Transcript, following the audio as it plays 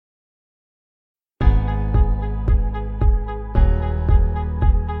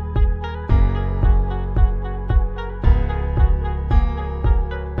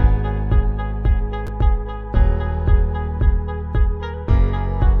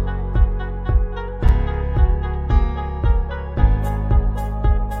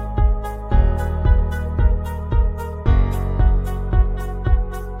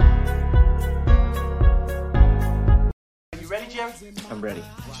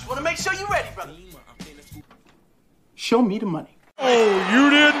Just want to make sure you're ready, brother. Show me the money. Oh,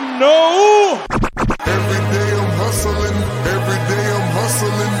 you didn't know? Every day I'm hustling. Every day I'm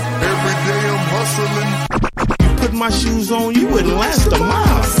hustling. Every day I'm hustling. Put my shoes on, you wouldn't last a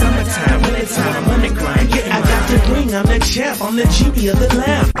mile. Summertime, wintertime, I'm on the grind. Yeah, I got the ring, I'm the champ, I'm the genie of the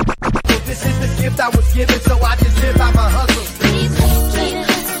lamp. This is the gift I was given, so I just live by my hustle. It's all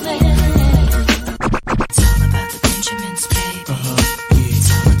about the Benjamins, babe. Yeah. It's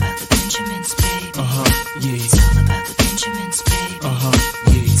all about the Benjamins, babe. Yeah. It's all about the Benjamins, babe.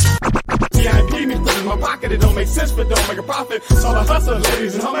 Yeah. VIP me put in my pocket, it don't make sense, but don't make a profit. So I hustle,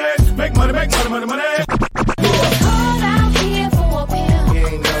 ladies and homies. Make money, money. Called out here for a pill.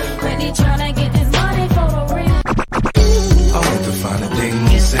 Really tryna get this money for the real. I want to find a thing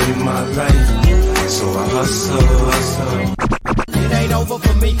to save my life, so I hustle. It ain't over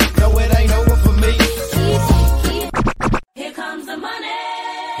for me. No, it ain't over for me. Here comes the money.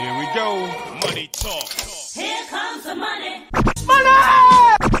 Here we go. Money talk. Here comes the money.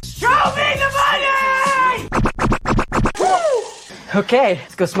 Show me the money! Okay,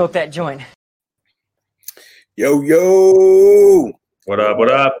 let's go smoke that joint. Yo. What up?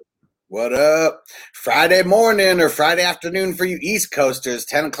 What up? Friday morning or Friday afternoon for you East Coasters,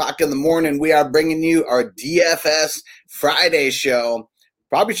 10 o'clock in the morning, we are bringing you our DFS Friday show.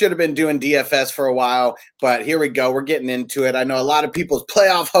 Probably should have been doing DFS for a while, but here we go. We're getting into it. I know a lot of people's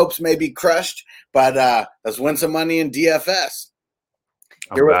playoff hopes may be crushed, but let's win some money in DFS.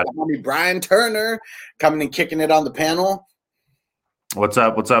 Here with the homie Brian Turner coming and kicking it on the panel. What's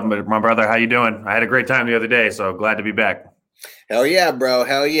up, my brother? How you doing? I had a great time the other day, so glad to be back. Hell yeah, bro.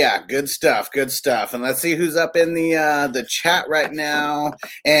 Hell yeah. Good stuff. And let's see who's up in the chat right now.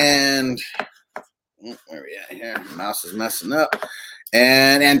 And where are we at here? Mouse is messing up.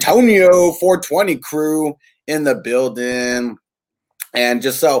 And Antonio 420 crew in the building. And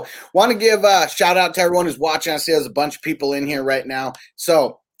just so, want to give a shout out to everyone who's watching. I see there's a bunch of people in here right now.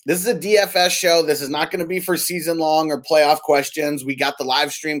 So this is a DFS show. This is not going to be for season long or playoff questions. We got the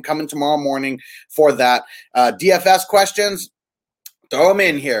live stream coming tomorrow morning for that. DFS questions, throw them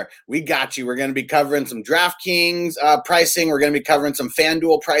in here. We got you. We're going to be covering some DraftKings pricing. We're going to be covering some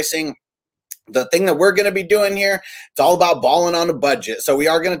FanDuel pricing. The thing that we're going to be doing here, it's all about balling on a budget. So we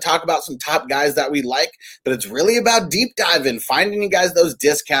are going to talk about some top guys that we like, but it's really about deep diving, finding you guys those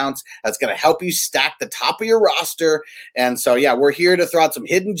discounts. That's going to help you stack the top of your roster. And so, yeah, we're here to throw out some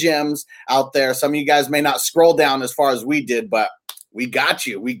hidden gems out there. Some of you guys may not scroll down as far as we did, but we got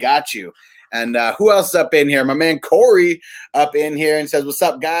you. And who else is up in here? My man Corey up in here and says, what's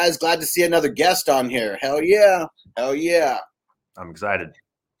up, guys? Glad to see another guest on here. Hell yeah. I'm excited.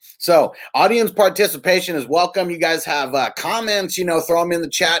 So audience participation is welcome. You guys have comments, throw them in the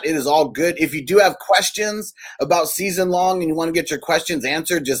chat. It is all good. If you do have questions about season long and you want to get your questions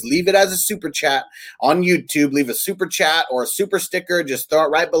answered, just leave it as a super chat on YouTube. Leave a super chat or a super sticker. Just throw it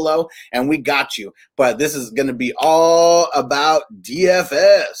right below and we got you. But this is going to be all about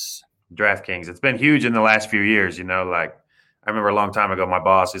DFS. DraftKings. It's been huge in the last few years, like I remember a long time ago, my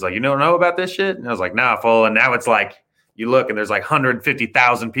boss, he's like, you don't know about this shit? And I was like, nah, fool. And now it's like, you look and there's like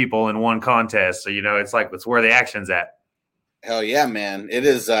 150,000 people in one contest. So, it's like, it's where the action's at. Hell yeah, man. It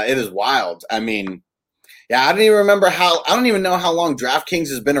is wild. I mean, yeah, I don't even know how long DraftKings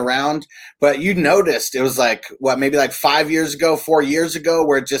has been around, but you noticed it was like, maybe like 4 years ago,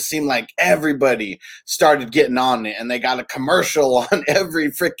 where it just seemed like everybody started getting on it and they got a commercial on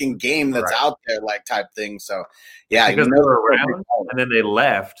every freaking game that's out there, like type thing. So, yeah. Because they were around and then they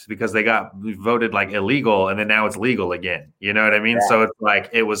left because they got voted like illegal and then now it's legal again. You know what I mean? Yeah. So it's like,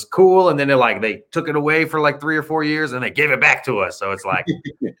 it was cool. And then they took it away for like 3 or 4 years and they gave it back to us. So it's like,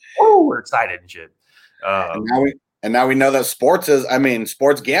 oh, we're excited and shit. And now we know that sports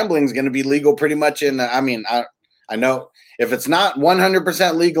gambling is going to be legal pretty much I know if it's not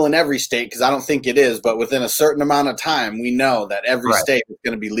 100% legal in every state, because I don't think it is, but within a certain amount of time, we know that every state is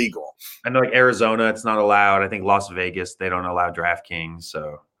going to be legal. I know like Arizona, it's not allowed. I think Las Vegas, they don't allow DraftKings.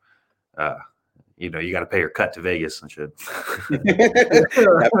 So, you got to pay your cut to Vegas and shit.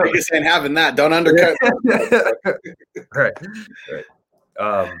 Vegas ain't having that. Don't undercut. Right.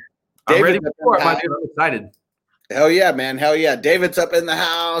 I'm ready for it, my dude. I'm excited. Hell yeah, man. Hell yeah. David's up in the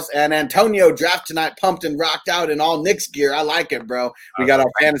house. And Antonio draft tonight, pumped and rocked out in all Knicks gear. I like it, bro. We got our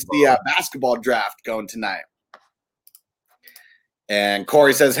fantasy basketball draft going tonight. And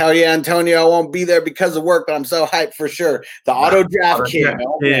Corey says, hell yeah, Antonio. I won't be there because of work, but I'm so hyped for sure. The auto draft king.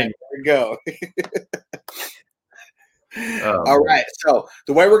 Oh, man. There we go. All right. So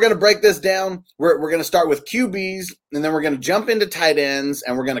the way we're going to break this down, we're going to start with QBs, and then we're going to jump into tight ends,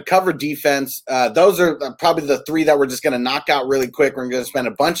 and we're going to cover defense. Those are probably the three that we're just going to knock out really quick. We're going to spend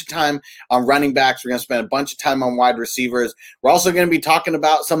a bunch of time on running backs. We're going to spend a bunch of time on wide receivers. We're also going to be talking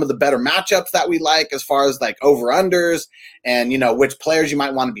about some of the better matchups that we like as far as like over-unders and, which players you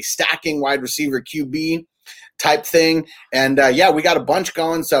might want to be stacking, wide receiver, QB type thing. And we got a bunch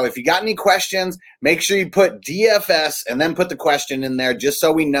going. So if you got any questions, make sure you put DFS and then put the question in there just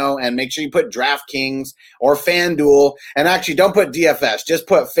so we know. And make sure you put DraftKings or FanDuel. And actually, don't put DFS. Just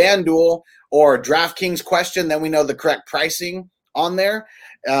put FanDuel or DraftKings question. Then we know the correct pricing on there.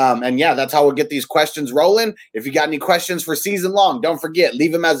 That's how we'll get these questions rolling. If you got any questions for season long, don't forget,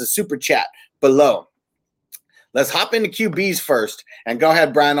 leave them as a super chat below. Let's hop into QBs first. And go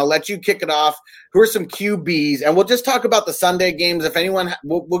ahead, Brian. I'll let you kick it off. Who are some QBs? And we'll just talk about the Sunday games. If anyone,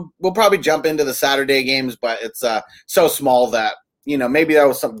 we'll probably jump into the Saturday games, but it's so small that, maybe there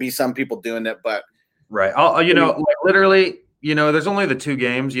will be some people doing it. But right. Literally, there's only the two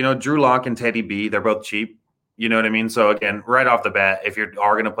games. Drew Lock and Teddy B, they're both cheap. You know what I mean? So, again, right off the bat, if you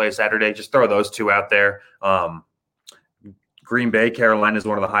are going to play Saturday, just throw those two out there. Green Bay, Carolina is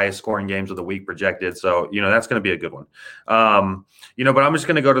one of the highest scoring games of the week projected. So, that's going to be a good one. But I'm just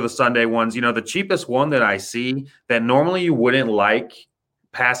going to go to the Sunday ones. The cheapest one that I see that normally you wouldn't like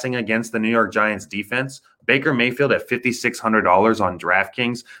passing against the New York Giants defense, Baker Mayfield at $5,600 on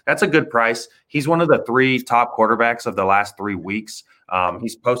DraftKings. That's a good price. He's one of the three top quarterbacks of the last 3 weeks.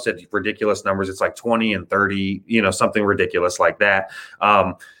 He's posted ridiculous numbers. It's like 20 and 30, something ridiculous like that.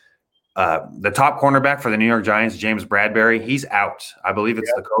 The top cornerback for the New York Giants, James Bradberry, he's out. I believe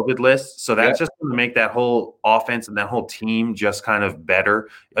it's the COVID list. So that's just going to make that whole offense and that whole team just kind of better.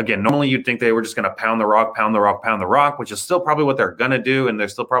 Again, normally you'd think they were just going to pound the rock, which is still probably what they're going to do. And they're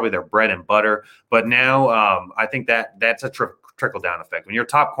still probably their bread and butter. But now I think that's a trickle-down effect. When your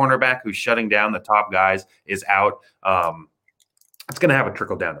top cornerback who's shutting down the top guys is out, it's going to have a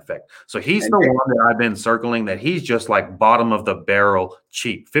trickle-down effect. So he's the one that I've been circling that he's just like bottom of the barrel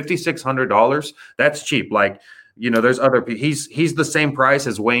cheap. $5,600, that's cheap. Like, there's other people. He's the same price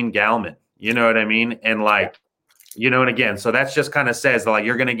as Wayne Gallman. You know what I mean? And like, and again, so that's just kind of says that like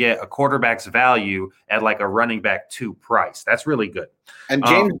you're going to get a quarterback's value at like a running back 2 price. That's really good.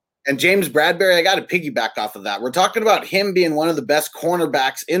 And James Bradberry, I got to piggyback off of that. We're talking about him being one of the best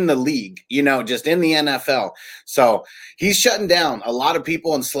cornerbacks in the league, just in the NFL. So he's shutting down a lot of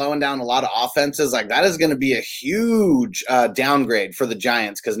people and slowing down a lot of offenses. Like that is going to be a huge downgrade for the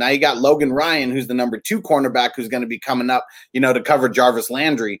Giants because now you got Logan Ryan, who's the number 2 cornerback, who's going to be coming up, to cover Jarvis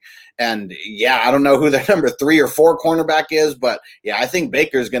Landry. And I don't know who their number 3 or 4 cornerback is, but I think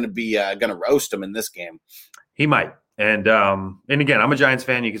Baker's going to be going to roast him in this game. He might. And again, I'm a Giants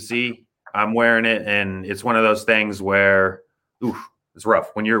fan. You can see I'm wearing it, and it's one of those things where, it's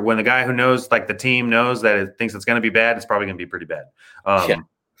rough. When the guy who knows, like the team knows that it thinks it's going to be bad, it's probably going to be pretty bad.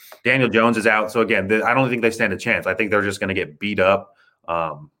 Daniel Jones is out, so again, I don't think they stand a chance. I think they're just going to get beat up.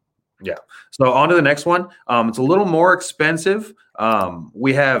 So on to the next one. It's a little more expensive.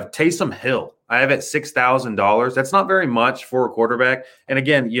 We have Taysom Hill. I have it $6,000. That's not very much for a quarterback. And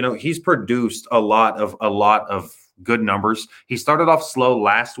again, he's produced a lot of good numbers. He started off slow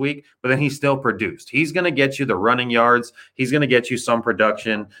last week, but then he still produced. He's going to get you the running yards. He's going to get you some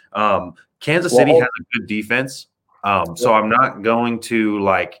production. Kansas City has a good defense. So I'm not going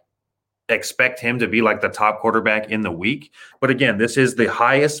to expect him to be like the top quarterback in the week. But again, this is the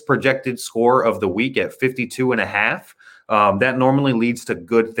highest projected score of the week at 52.5. That normally leads to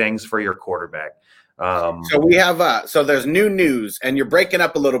good things for your quarterback. So we have so there's new news, and you're breaking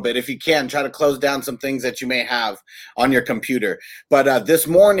up a little bit. If you can, try to close down some things that you may have on your computer. But this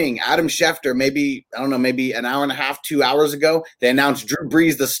morning, Adam Schefter, maybe an hour and a half, 2 hours ago, they announced Drew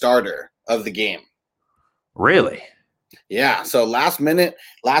Brees the starter of the game. Really? Yeah. So last minute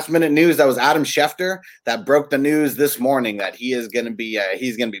news. That was Adam Schefter that broke the news this morning that he is going to be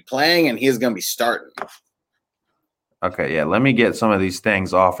playing and he is going to be starting. Okay, yeah, let me get some of these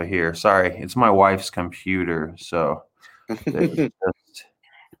things off of here. Sorry, it's my wife's computer, so there's just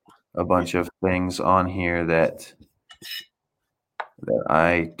a bunch of things on here that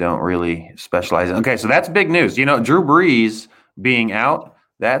I don't really specialize in. Okay, so that's big news. Drew Brees being out,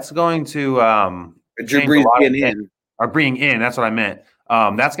 that's going to Drew Brees being in. That's what I meant.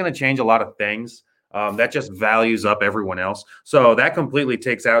 That's going to change a lot of things. That just values up everyone else. So that completely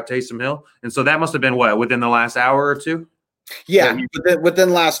takes out Taysom Hill. And so that must have been within the last hour or two? Yeah, within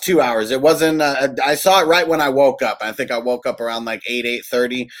the last 2 hours. It wasn't I saw it right when I woke up. I think I woke up around like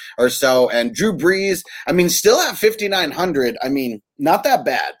 8:30 or so. And Drew Brees, still at 5,900. Not that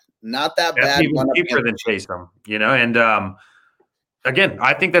bad. Not that That's bad. even cheaper than Chase them, you know. And again,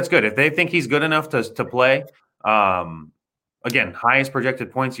 I think that's good. If they think he's good enough to play, again, highest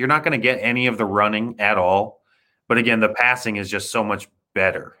projected points. You're not going to get any of the running at all, but again, the passing is just so much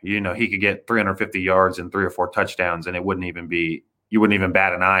better. You know, he could get 350 yards and 3 or 4 touchdowns, and you wouldn't even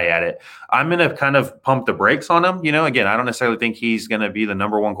bat an eye at it. I'm going to kind of pump the brakes on him. You know, again, I don't necessarily think he's going to be the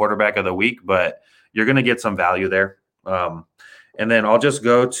number 1 quarterback of the week, but you're going to get some value there. And then I'll just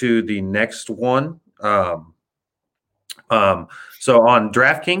go to the next one. So on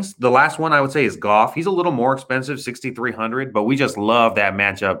DraftKings, the last one I would say is Goff. He's a little more expensive, 6,300, but we just love that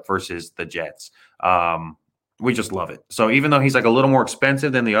matchup versus the Jets. We just love it. So even though he's like a little more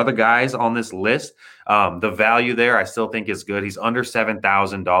expensive than the other guys on this list, the value there I still think is good. He's under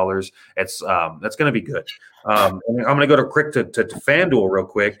 $7,000. It's that's going to be good. I'm going to go to FanDuel real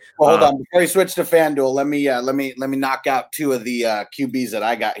quick. Well, hold on, before you switch to FanDuel, let me knock out 2 of the QBs that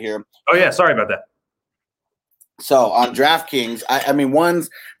I got here. Oh yeah, sorry about that. So on DraftKings, I mean, ones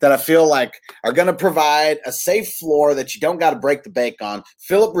that I feel like are going to provide a safe floor that you don't got to break the bank on.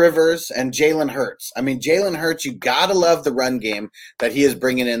 Phillip Rivers and Jalen Hurts. I mean, Jalen Hurts, you got to love the run game that he is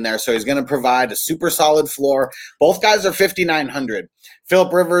bringing in there. So he's going to provide a super solid floor. Both guys are 5,900.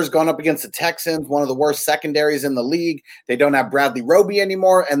 Phillip Rivers going up against the Texans, one of the worst secondaries in the league. They don't have Bradley Roby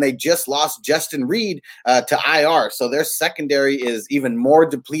anymore, and they just lost Justin Reed to IR. So their secondary is even more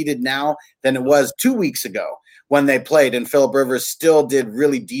depleted now than it was 2 weeks ago when they played, and Phillip Rivers still did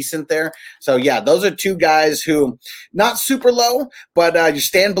really decent there. So, yeah, those are 2 guys who not super low, but you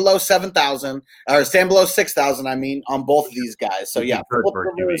stand below 7,000 or stand below 6,000, I mean, on both of these guys. So, yeah, Phillip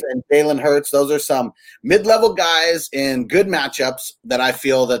Rivers and Jalen Hurts, those are some mid-level guys in good matchups that I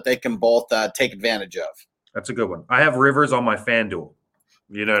feel that they can both take advantage of. That's a good one. I have Rivers on my FanDuel.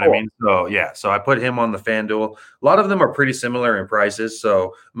 You know what I mean? So, yeah. So I put him on the FanDuel. A lot of them are pretty similar in prices.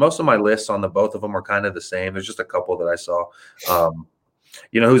 So most of my lists on the both of them are kind of the same. There's just a couple that I saw.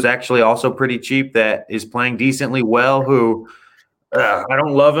 You know, who's actually also pretty cheap that is playing decently well, who I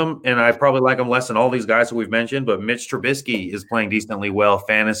don't love him, and I probably like him less than all these guys who we've mentioned, but Mitch Trubisky is playing decently well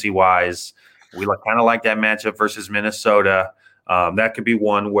fantasy-wise. We kind of like that matchup versus Minnesota. That could be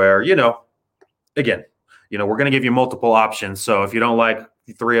one where, you know, again, you know, we're going to give you multiple options. So if you don't like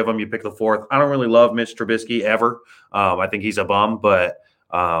 3 of them, you pick the 4th. I don't really love Mitch Trubisky ever. I think he's a bum, but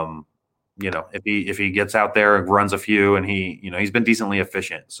you know, if he gets out there and runs a few, and he's been decently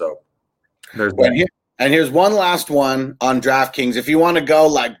efficient. So there's that. And here's one last one on DraftKings. If you want to go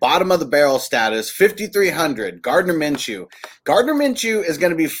like bottom of the barrel status, 5,300, Gardner Minshew. Gardner Minshew is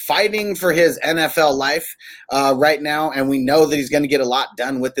going to be fighting for his NFL life right now, and we know that he's going to get a lot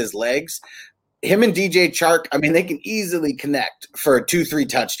done with his legs. Him and DJ Chark, I mean, they can easily connect for 2-3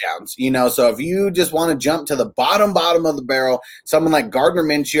 touchdowns, you know. So if you just want to jump to the bottom of the barrel, someone like Gardner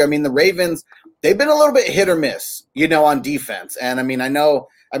Minshew, I mean, the Ravens, they've been a little bit hit or miss, you know, on defense. And I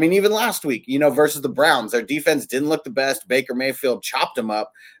mean, even last week, you know, versus the Browns, their defense didn't look the best. Baker Mayfield chopped them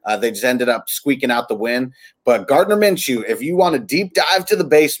up. They just ended up squeaking out the win. But Gardner Minshew, if you want to deep dive to the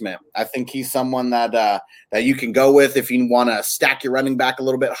basement, I think he's someone that you can go with if you want to stack your running back a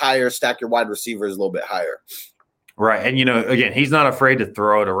little bit higher, stack your wide receivers a little bit higher. Right. And, you know, again, he's not afraid to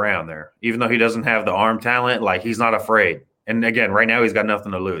throw it around there. Even though he doesn't have the arm talent, like, he's not afraid. And, again, right now he's got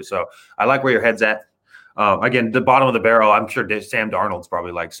nothing to lose. So I like where your head's at. Again, the bottom of the barrel, I'm sure Sam Darnold's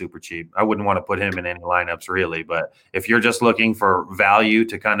probably like super cheap. I wouldn't want to put him in any lineups really, but if you're just looking for value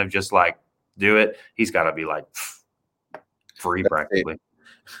to kind of just like do it, he's got to be like free practically.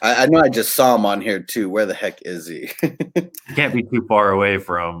 I know I just saw him on here too. Where the heck is he? You can't be too far away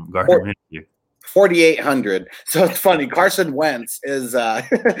from Gardner Minshew. 4,800. So it's funny. Carson Wentz is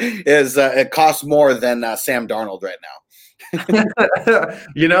it costs more than Sam Darnold right now.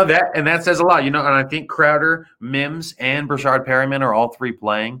 You know that says a lot, you know, and I think Crowder, Mims, and Brashard Perriman are all 3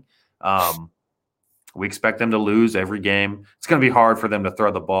 playing. We expect them to lose every game. It's going to be hard for them to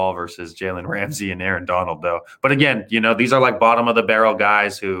throw the ball versus Jalen Ramsey and Aaron Donald, though. But again, you know, these are like bottom of the barrel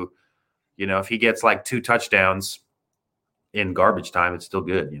guys who, you know, if he gets like 2 touchdowns in garbage time, it's still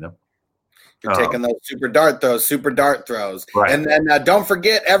good, you know. You're taking those super dart throws. Right. And then don't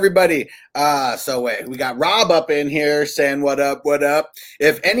forget, everybody. We got Rob up in here saying, what up?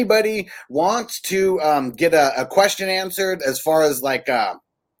 If anybody wants to get a question answered as far as like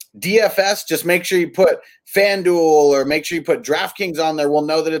DFS, just make sure you put FanDuel or make sure you put DraftKings on there. We'll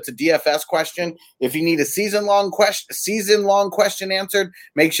know that it's a DFS question. If you need a season-long question answered,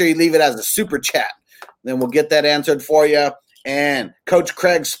 make sure you leave it as a super chat. Then we'll get that answered for you. And Coach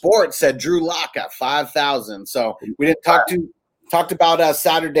Craig Sports said Drew Lock at 5,000. So we didn't talked about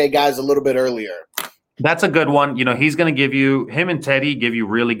Saturday guys a little bit earlier. That's a good one. You know, he's going to give you him and Teddy give you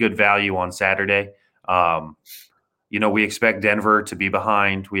really good value on Saturday. You know, we expect Denver to be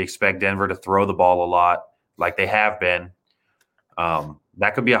behind. We expect Denver to throw the ball a lot, like they have been.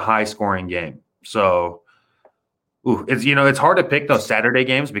 That could be a high-scoring game. So, it's hard to pick those Saturday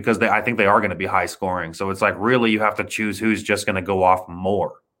games because I think they are going to be high-scoring. So it's like really you have to choose who's just going to go off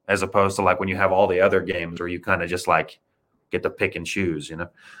more, as opposed to like when you have all the other games where you kind of just like get to pick and choose. You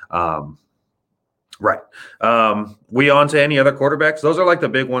know. Right. We on to any other quarterbacks? Those are like the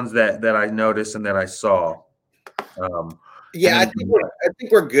big ones that I noticed and that I saw. I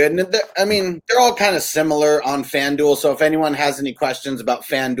think we're good. And they're all kind of similar on FanDuel. So if anyone has any questions about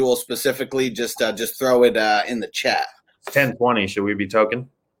FanDuel specifically, just throw it in the chat. 10:20. Should we be token?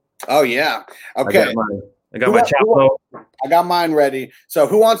 Oh yeah. Okay. I got my Chapo. I got mine ready. So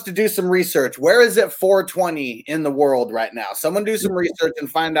who wants to do some research? Where is it 420 in the world right now? Someone do some research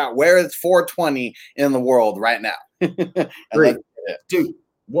and find out where it's 420 in the world right now. 3, 2,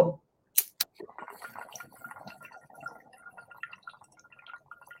 1.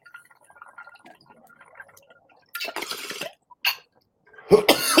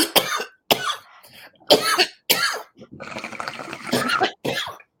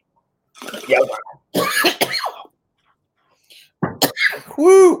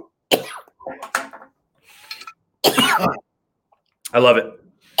 Woo! I love it.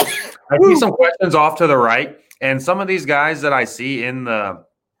 I see some questions off to the right, and some of these guys that I see in the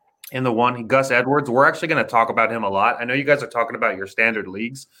one, Gus Edwards, we're actually going to talk about him a lot. I know you guys are talking about your standard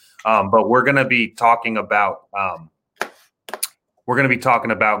leagues, but we're going to be talking about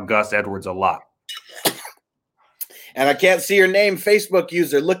Gus Edwards a lot. And I can't see your name, Facebook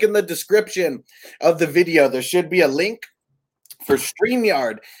user. Look in the description of the video. There should be a link for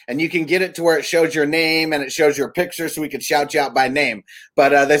StreamYard, and you can get it to where it shows your name and it shows your picture so we can shout you out by name.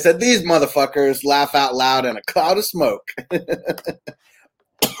 But they said these motherfuckers laugh out loud in a cloud of smoke. You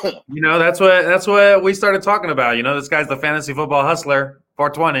know, that's what we started talking about. You know, this guy's the fantasy football hustler,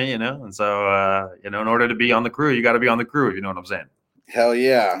 420, you know. And so, in order to be on the crew, you got to be on the crew, if you know what I'm saying. Hell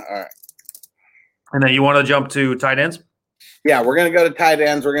yeah. All right. And then you want to jump to tight ends? Yeah, we're going to go to tight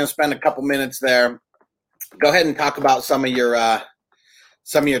ends. We're going to spend a couple minutes there. Go ahead and talk about some of your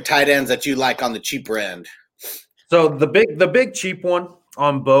tight ends that you like on the cheaper end. So the big cheap one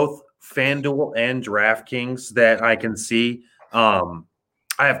on both FanDuel and DraftKings that I can see, I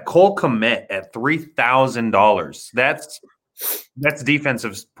have Cole Kmet at $3,000. That's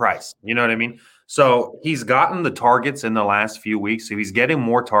defensive price. You know what I mean? So he's gotten the targets in the last few weeks. So he's getting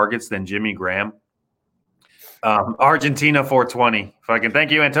more targets than Jimmy Graham. Argentina 420. Fucking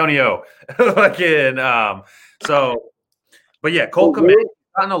thank you, Antonio. But yeah, Cole Kmet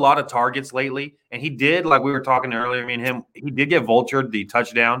gotten a lot of targets lately, and he did, like we were talking earlier, me and him, he did get vultured the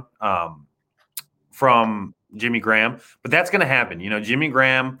touchdown from Jimmy Graham, but that's going to happen. You know, Jimmy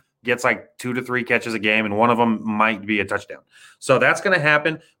Graham gets like 2 to 3 catches a game, and one of them might be a touchdown. So that's going to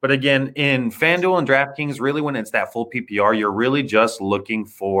happen. But again, in FanDuel and DraftKings, really when it's that full PPR, you're really just looking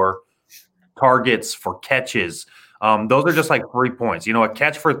for targets, for catches. Those are just like 3 points. You know, a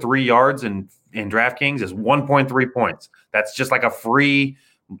catch for 3 yards in DraftKings is 1.3 points. That's just like a free,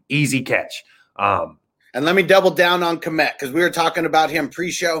 easy catch. And let me double down on Kmet because we were talking about him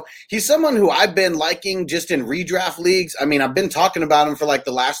pre-show. He's someone who I've been liking just in redraft leagues. I mean, I've been talking about him for like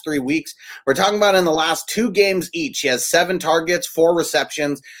the last 3 weeks. We're talking about in the last 2 games each. He has 7 targets, 4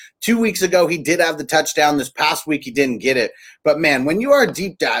 receptions. 2 weeks ago, he did have the touchdown. This past week, he didn't get it. But, man, when you are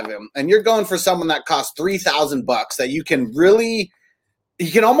deep diving and you're going for someone that costs $3,000 that you can really – he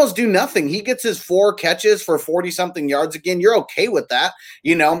can almost do nothing. He gets his 4 catches for 40-something yards again. You're okay with that.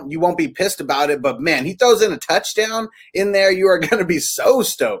 You know, you won't be pissed about it. But, man, he throws in a touchdown in there. You are going to be so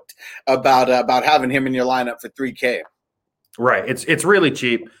stoked about having him in your lineup for $3K. Right. It's really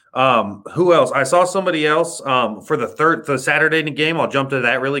cheap. Who else? I saw somebody else for the Saturday game. I'll jump to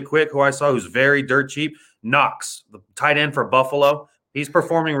that really quick. Who I saw who's very dirt cheap. Knox, the tight end for Buffalo. He's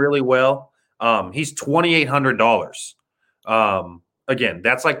performing really well. He's $2,800. Again,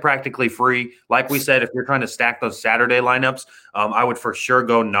 that's like practically free. Like we said, if you're trying to stack those Saturday lineups, I would for sure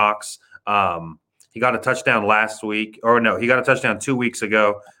go Knox. He got a touchdown last week. Or no, he got a touchdown 2 weeks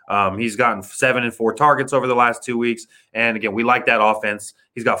ago. He's gotten 7 and 4 targets over the last 2 weeks. And again, we like that offense.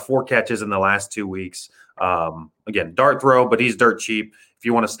 He's got 4 catches in the last 2 weeks. Again, dart throw, but he's dirt cheap. If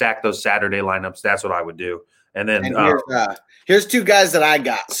you want to stack those Saturday lineups, that's what I would do. And then here's 2 guys that I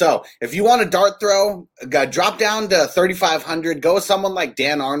got. So if you want a dart throw, drop down to 3,500. Go with someone like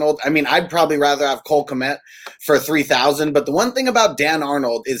Dan Arnold. I mean, I'd probably rather have Cole Kmet for 3,000. But the one thing about Dan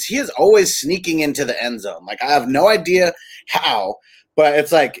Arnold is he is always sneaking into the end zone. Like I have no idea how, But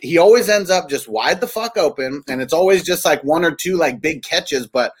it's like he always ends up just wide the fuck open, and it's always just like one or two like big catches,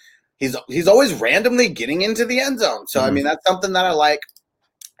 but he's always randomly getting into the end zone. So I mean, that's something that I like.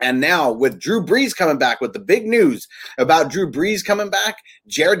 And now with Drew Brees coming back, with the big news about Drew Brees coming back,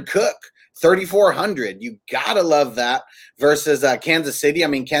 Jared Cook, 3,400. You gotta love that versus Kansas City. I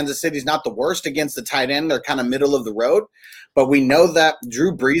mean, Kansas City's not the worst against the tight end. They're kind of middle of the road. But we know that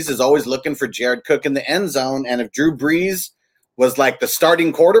Drew Brees is always looking for Jared Cook in the end zone. And if Drew Brees was like the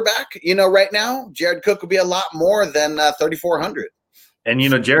starting quarterback, right now, Jared Cook would be a lot more than 3,400. And,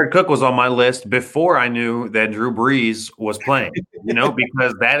 Jared Cook was on my list before I knew that Drew Brees was playing,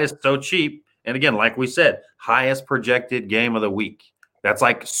 because that is so cheap. And again, like we said, highest projected game of the week. That's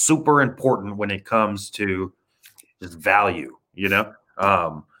like super important when it comes to just value,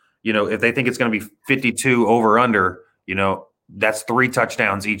 if they think it's going to be 52 over under, that's 3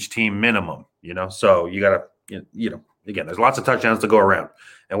 touchdowns each team minimum, so you got to, again, there's lots of touchdowns to go around,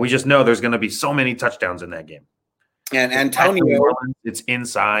 and we just know there's going to be so many touchdowns in that game. And Antonio, it's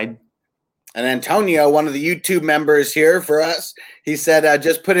inside. And Antonio, one of the YouTube members here for us, he said,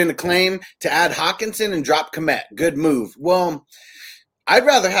 just put in a claim to add Hawkinson and drop Kmet. Good move. Well, I'd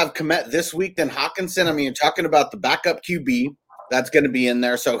rather have Kmet this week than Hawkinson. I mean, you're talking about the backup QB that's going to be in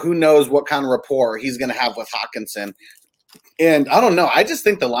there. So who knows what kind of rapport he's going to have with Hawkinson. And I don't know. I just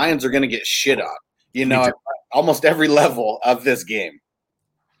think the Lions are going to get shit on, at almost every level of this game.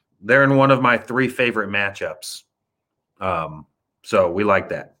 They're in one of my 3 favorite matchups. So we like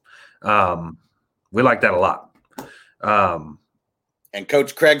that. We like that a lot. And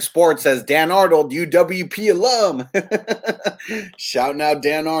Coach Craig Sports says, Dan Arnold, UWP alum. Shouting out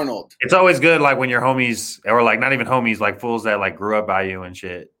Dan Arnold. It's always good, like when your homies, or like not even homies, like fools that like grew up by you and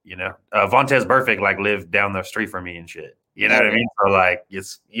shit, Vontez Burfict like lived down the street from me and shit. You know what I mean? So like,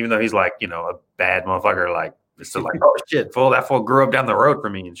 it's, even though he's like, a bad motherfucker, like, it's still like, oh shit, that fool grew up down the road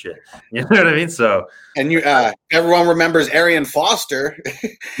from me and shit. You know what I mean? So, and everyone remembers Arian Foster.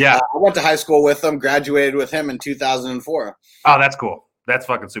 Yeah, I went to high school with him, graduated with him in 2004. Oh, that's cool. That's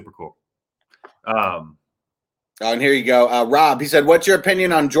fucking super cool. And here you go, Rob. He said, "What's your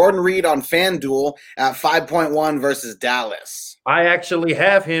opinion on Jordan Reed on FanDuel at 5.1 versus Dallas?" I actually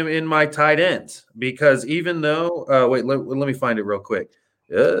have him in my tight ends because even though, wait, let me find it real quick.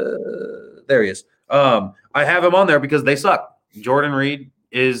 There he is. I have him on there because they suck. Jordan Reed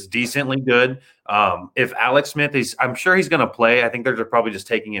is decently good. If Alex Smith is, I'm sure he's going to play. I think they're probably just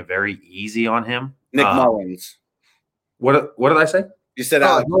taking it very easy on him. Nick Mullins. What did I say? You said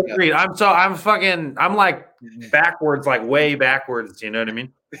Jordan Reed. I'm like backwards, like way backwards. You know what I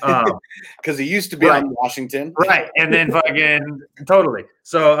mean? Because he used to be on Washington, right? And then fucking totally.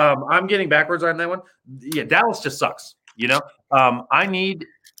 So I'm getting backwards on that one. Yeah, Dallas just sucks.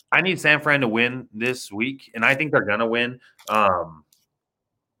 I need San Fran to win this week, and I think they're gonna win.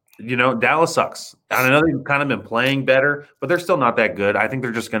 Dallas sucks. I know they've kind of been playing better, but they're still not that good. I think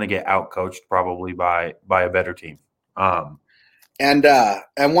they're just gonna get outcoached probably by a better team. And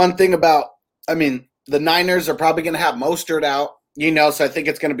one thing about, the Niners are probably gonna have Mostert out. So I think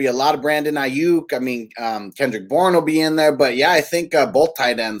it's going to be a lot of Brandon Ayuk. Kendrick Bourne will be in there. But, yeah, I think both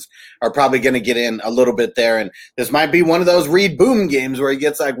tight ends are probably going to get in a little bit there. And this might be one of those Reed Boom games where he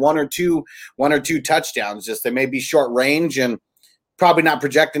gets like one or two touchdowns. Just they may be short range and probably not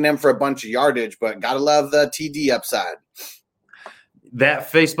projecting them for a bunch of yardage. But got to love the TD upside.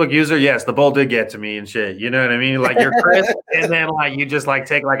 That Facebook user, yes, the bull did get to me and shit. You know what I mean? Like you're Chris, and then like you just like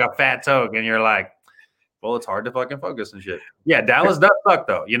take like a fat toke and you're like, well, it's hard to fucking focus and shit. Yeah, Dallas does suck,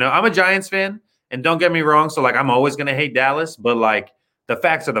 though. I'm a Giants fan, and don't get me wrong. So, like, I'm always going to hate Dallas, but, like, the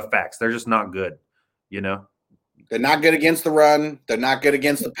facts are the facts. They're just not good, They're not good against the run. They're not good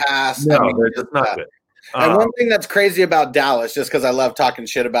against the pass. No, they're just not good. And one thing that's crazy about Dallas, just because I love talking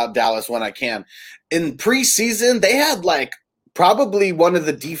shit about Dallas when I can, in preseason, they had, like, probably one of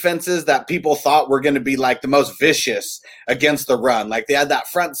the defenses that people thought were going to be, like, the most vicious against the run. Like, they had that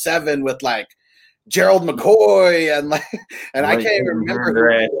front seven with, like, Gerald McCoy and I can't even remember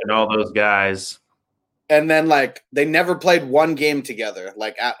and all those guys. And then like they never played one game together,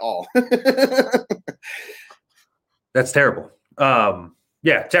 like at all. That's terrible.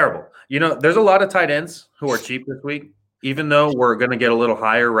 Yeah, terrible. There's a lot of tight ends who are cheap this week, even though we're going to get a little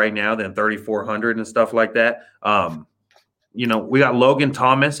higher right now than 3,400 and stuff like that. We got Logan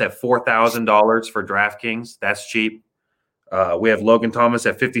Thomas at $4,000 for DraftKings. That's cheap. We have Logan Thomas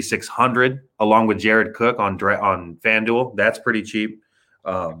at $5,600 along with Jared Cook on FanDuel. That's pretty cheap.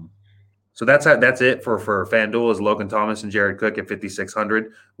 So that's it for FanDuel is Logan Thomas and Jared Cook at $5,600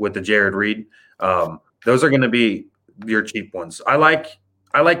 with the Jared Reed. Those are going to be your cheap ones. I like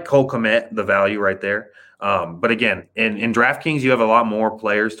Cole Kmet, the value right there. But again, in DraftKings, you have a lot more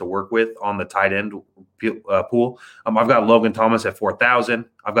players to work with on the tight end pool. I've got Logan Thomas at 4,000.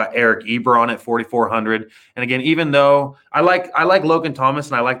 I've got Eric Ebron at 4,400. And again, even though I like Logan Thomas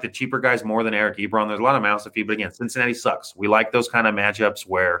and I like the cheaper guys more than Eric Ebron, there's a lot of mouths to feed. But again, Cincinnati sucks. We like those kind of matchups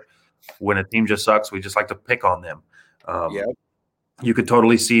where when a team just sucks, we just like to pick on them. You could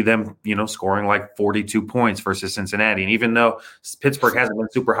totally see them, scoring like 42 points versus Cincinnati. And even though Pittsburgh hasn't been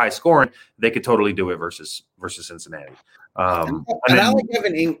super high scoring, they could totally do it versus Cincinnati. And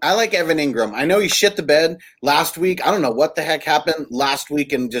I like Evan Ingram. I know he shit the bed last week. I don't know what the heck happened last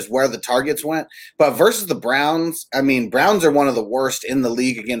week and just where the targets went. But versus the Browns, Browns are one of the worst in the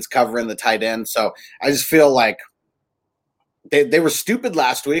league against covering the tight end. So I just feel like they were stupid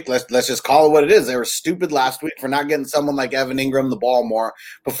last week. Let's just call it what it is. They were stupid last week for not getting someone like Evan Ingram the ball more.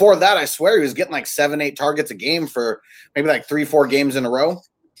 Before that, I swear he was getting like 7-8 targets a game for maybe like 3-4 games in a row.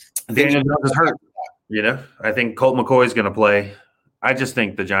 Daniel Jones is hurt. I think Colt McCoy is going to play. I just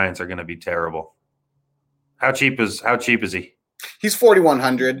think the Giants are going to be terrible. How cheap is he? He's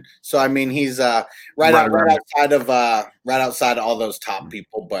 4,100. So he's right outside of all those top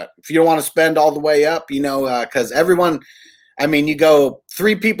people. But if you don't want to spend all the way up, because everyone. You go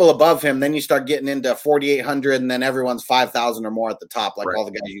 3 people above him, then you start getting into 4,800, and then everyone's 5,000 or more at the top, all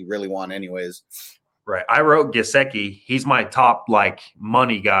the guys you really want anyways. Right. I wrote Gesicki. He's my top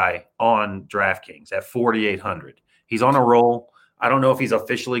money guy on DraftKings at 4,800. He's on a roll. I don't know if he's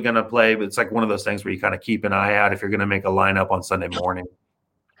officially going to play, but it's like one of those things where you kind of keep an eye out if you're going to make a lineup on Sunday morning.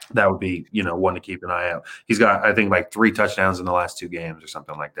 That would be, one to keep an eye out. He's got, I think, 3 touchdowns in the last 2 games or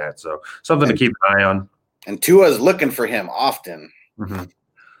something like that. So something to keep an eye on. And Tua's looking for him often. Mm-hmm.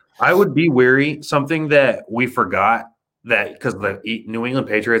 I would be weary. Something that we forgot that because the New England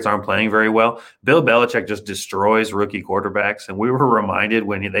Patriots aren't playing very well, Bill Belichick just destroys rookie quarterbacks, and we were reminded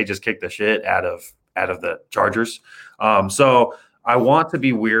when they just kicked the shit out of the Chargers. So I want to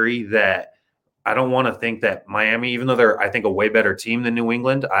be weary that I don't want to think that Miami, even though they're I think a way better team than New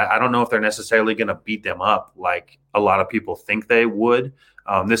England, I don't know if they're necessarily going to beat them up like a lot of people think they would.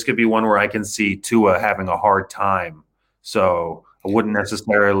 This could be one where I can see Tua having a hard time. So I wouldn't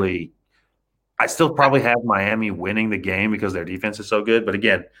necessarily – I still probably have Miami winning the game because their defense is so good. But,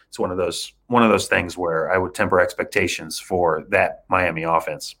 again, it's one of those things where I would temper expectations for that Miami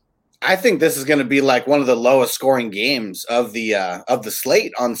offense. I think this is going to be like one of the lowest scoring games of the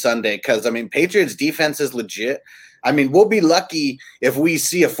slate on Sunday because, Patriots defense is legit. We'll be lucky if we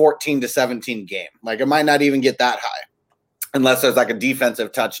see a 14-17 game. It might not even get that high. Unless there's a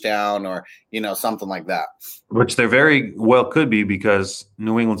defensive touchdown or, something like that. Which there very well could be because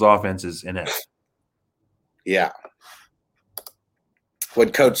New England's offense is inept. Yeah.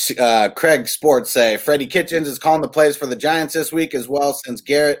 Would Coach Craig Sports say Freddie Kitchens is calling the plays for the Giants this week as well since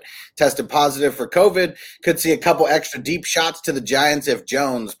Garrett tested positive for COVID. Could see a couple extra deep shots to the Giants if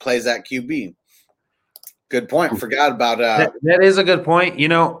Jones plays at QB. Good point. Forgot about that is a good point.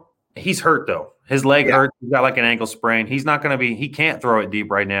 He's hurt, though. His leg hurts. He's got an ankle sprain. He's not going to be – he can't throw it deep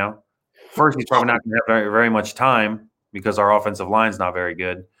right now. First, he's probably not going to have very, very much time because our offensive line's not very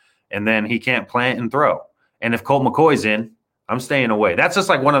good. And then he can't plant and throw. And if Colt McCoy's in, I'm staying away. That's just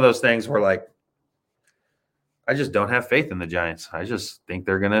one of those things where, I just don't have faith in the Giants. I just think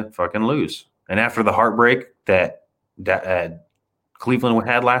they're going to fucking lose. And after the heartbreak that Cleveland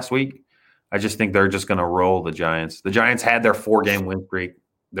had last week, I just think they're just going to roll the Giants. The Giants had their 4-game win streak.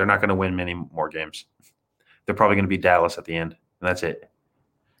 They're not going to win many more games. They're probably going to beat Dallas at the end, and that's it.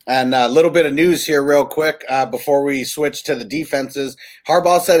 And a little bit of news here real quick before we switch to the defenses.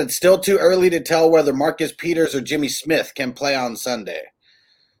 Harbaugh said it's still too early to tell whether Marcus Peters or Jimmy Smith can play on Sunday.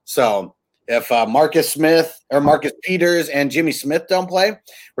 So if Marcus Peters and Jimmy Smith don't play,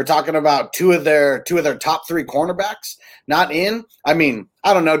 we're talking about two of their top 3 cornerbacks not in. I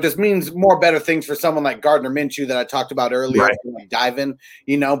don't know. Just means more better things for someone like Gardner Minshew that I talked about earlier. Right. Dive in,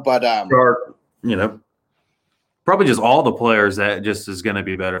 but probably just all the players that just is going to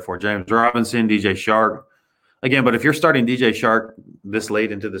be better for James Robinson, DJ Shark. Again, but if you're starting DJ Shark this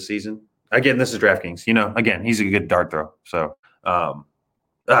late into the season, again, this is DraftKings. Again, he's a good dart throw. So I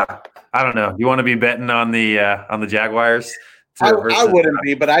don't know. You want to be betting on the Jaguars? I wouldn't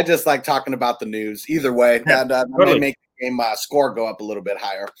be, but I just like talking about the news. Either way, that may make the game score go up a little bit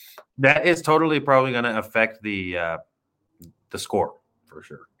higher. That is totally probably going to affect the score for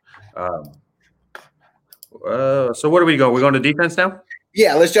sure. So where do we go? We're going to defense now?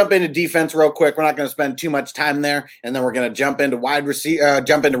 Yeah, let's jump into defense real quick. We're not going to spend too much time there, and then we're going to jump into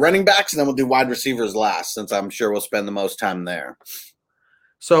running backs, and then we'll do wide receivers last, since I'm sure we'll spend the most time there.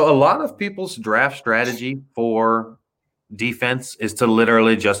 So a lot of people's draft strategy for defense is to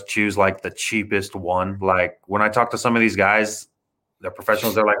literally just choose like the cheapest one. Like when I talk to some of these guys, they're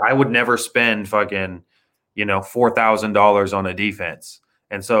professionals, they're like, I would never spend fucking, $4,000 on a defense.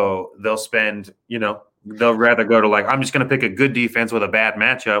 And so they'll spend, they'll rather go to like, I'm just going to pick a good defense with a bad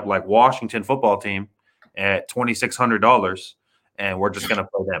matchup, like Washington football team at $2,600, and we're just going to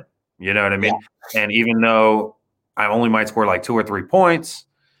play them. You know what I mean? Yeah. And even though I only might score like 2 or 3 points,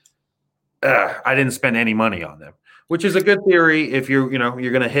 I didn't spend any money on them, which is a good theory. If you're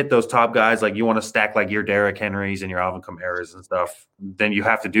going to hit those top guys, like you want to stack like your Derrick Henrys and your Alvin Kamara's and stuff, then you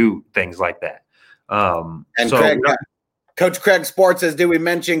have to do things like that. Coach Craig Sports says, did we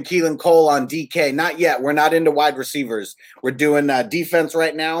mention Keelan Cole on DK? Not yet. We're not into wide receivers. We're doing defense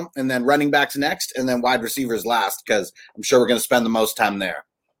right now, and then running backs next, and then wide receivers last, because I'm sure we're going to spend the most time there.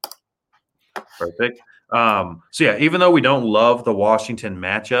 Perfect. So yeah, even though we don't love the Washington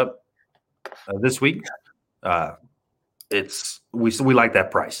matchup this week, we like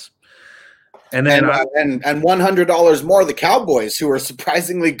that price. And then and $100 more the Cowboys, who were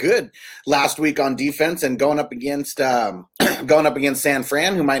surprisingly good last week on defense, and going up against San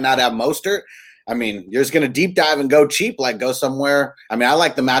Fran, who might not have Mostert. I mean, you're just going to deep dive and go cheap, like go somewhere. I mean, I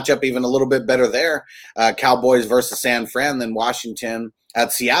like the matchup even a little bit better there, Cowboys versus San Fran, than Washington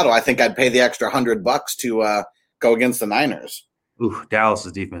at Seattle. I think I'd pay the extra $100 to go against the Niners. Ooh,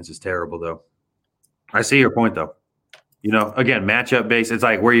 Dallas's defense is terrible, though. I see your point, though. Again, matchup base. It's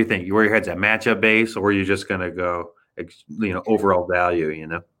like where your head's at, matchup base, or are you just going to go, overall value,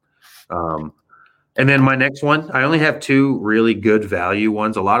 And then my next one, I only have 2 really good value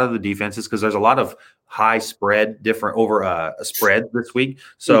ones. A lot of the defenses, because there's a lot of high spread, different over a spread this week.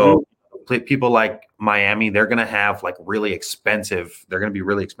 So people like Miami, they're going to have like really expensive. They're going to be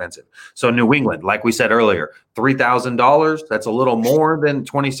really expensive. So New England, like we said earlier, $3,000. That's a little more than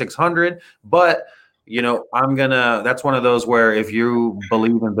 $2,600, but that's one of those where if you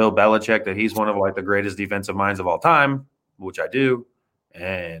believe in Bill Belichick, that he's one of like the greatest defensive minds of all time, which I do.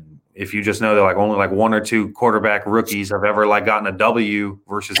 And if you just know that like only like 1 or 2 quarterback rookies have ever like gotten a W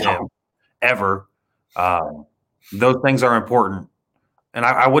versus him ever, those things are important. And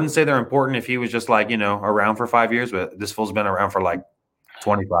I wouldn't say they're important if he was just like, around for 5 years, but this fool's been around for like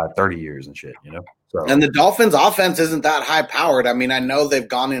 25, 30 years and shit, So. And the Dolphins' offense isn't that high powered. I mean, I know they've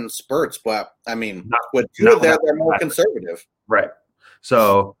gone in spurts, but I mean, with 2 of them, they're more conservative. Right.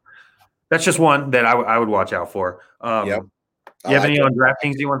 So that's just one that I would watch out for. Yep. You have any on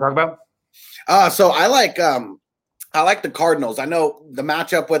DraftKings you want to talk about? So I like the Cardinals. I know the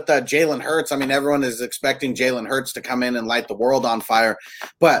matchup with Jalen Hurts. I mean, everyone is expecting Jalen Hurts to come in and light the world on fire.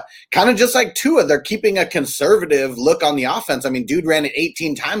 But kind of just like Tua, they're keeping a conservative look on the offense. I mean, dude ran it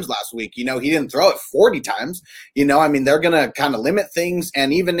 18 times last week. He didn't throw it 40 times. I mean, they're going to kind of limit things.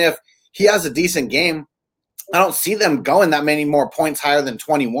 And even if he has a decent game, I don't see them going that many more points higher than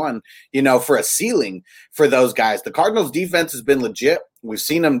 21, for a ceiling for those guys. The Cardinals defense has been legit. We've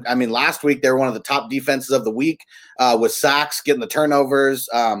seen them. I mean, last week, they were one of the top defenses of the week with sacks, getting the turnovers.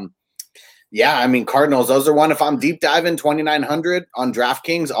 I mean, Cardinals, those are one. If I'm deep diving 2,900 on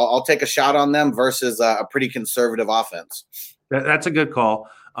DraftKings, I'll take a shot on them versus a pretty conservative offense. That's a good call.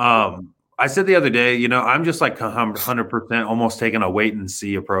 I said the other day, I'm just like 100% almost taking a wait and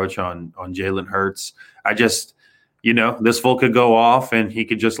see approach on Jalen Hurts. I just, this fool could go off and he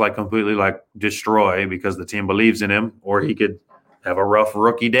could just like completely like destroy because the team believes in him, or he could have a rough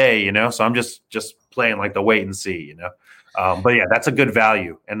rookie day, So I'm just playing like the wait and see, But yeah, that's a good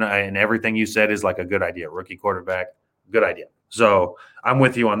value. And everything you said is like a good idea. Rookie quarterback, good idea. So I'm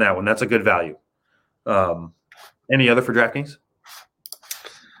with you on that one. That's a good value. Any other for DraftKings?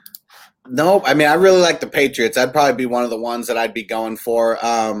 Nope. I mean, I really like the Patriots. That'd probably be one of the ones that I'd be going for.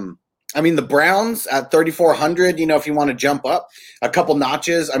 I mean, the Browns at 3,400, if you want to jump up a couple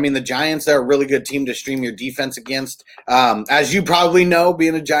notches. I mean, the Giants are a really good team to stream your defense against. As you probably know,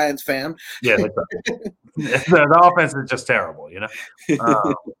 being a Giants fan. Yeah, the offense is just terrible,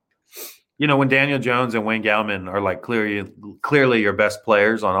 when Daniel Jones and Wayne Gallman are like clearly your best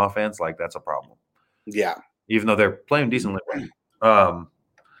players on offense, like that's a problem. Yeah. Even though they're playing decently well.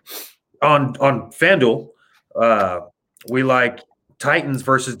 On FanDuel, we like Titans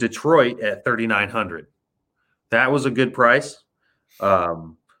versus Detroit at 3,900. That was a good price.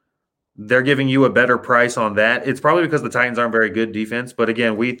 They're giving you a better price on that. It's probably because the Titans aren't very good defense, but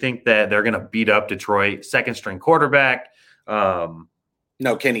again, we think that they're going to beat up Detroit, second string quarterback. No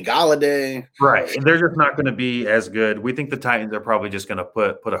Kenny Golladay. Right. They're just not going to be as good. We think the Titans are probably just going to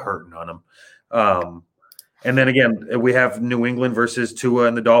put a hurting on them. And then again, we have New England versus Tua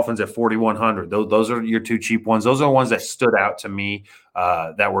and the Dolphins at 4,100. Those are your two cheap ones. Those are the ones that stood out to me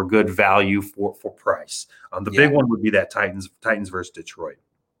that were good value for price. The big one would be that Titans versus Detroit,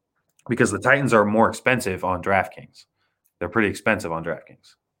 because the Titans are more expensive on DraftKings. They're pretty expensive on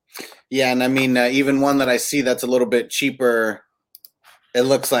DraftKings. Yeah, and I mean, even one that I see that's a little bit cheaper, it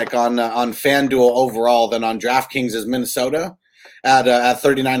looks like on FanDuel overall than on DraftKings is Minnesota at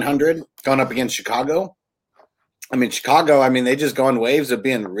 3,900 going up against Chicago. I mean, Chicago, they just go in waves of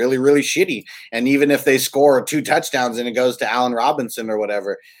being really, really shitty. And even if they score 2 touchdowns and it goes to Allen Robinson or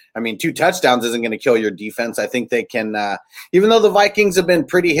whatever, 2 touchdowns isn't going to kill your defense. I think they can, even though the Vikings have been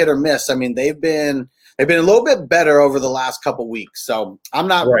pretty hit or miss, they've been a little bit better over the last couple weeks. So I'm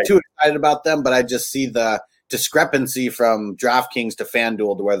not too excited about them, but I just see the discrepancy from DraftKings to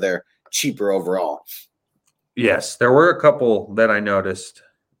FanDuel to where they're cheaper overall. Yes, there were a couple that I noticed.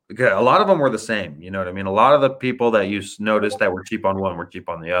 A lot of them were the same. You know what I mean? A lot of the people that you noticed that were cheap on one were cheap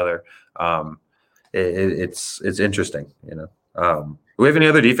on the other. It's interesting. Do we have any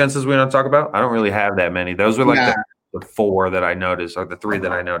other defenses we want to talk about? I don't really have that many. Those were like the 4 that I noticed, or the 3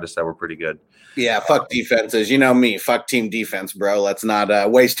 that I noticed that were pretty good. Yeah, fuck defenses. You know me. Fuck team defense, bro. Let's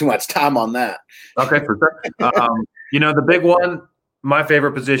not waste too much time on that. Okay, for sure. The big one, my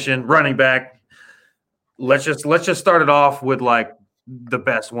favorite position, running back. Let's just start it off with like the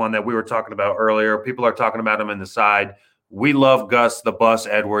best one that we were talking about earlier. People are talking about him in the side. We love Gus the Bus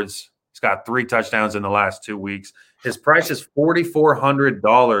Edwards. He's got 3 touchdowns in the last 2 weeks. His price is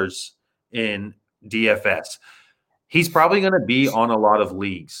 $4,400 in DFS. He's probably going to be on a lot of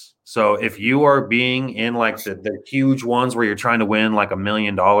leagues. So if you are being in like the huge ones where you're trying to win like $1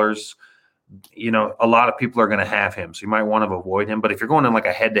 million, a lot of people are going to have him. So you might want to avoid him. But if you're going in like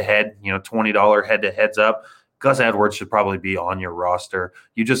a head-to-head, $20 head-to-heads up, Gus Edwards should probably be on your roster.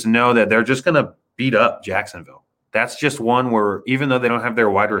 You just know that they're just going to beat up Jacksonville. That's just one where even though they don't have their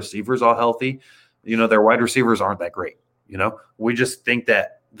wide receivers all healthy, their wide receivers aren't that great. We just think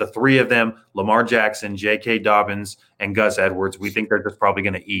that the 3 of them, Lamar Jackson, J.K. Dobbins, and Gus Edwards, we think they're just probably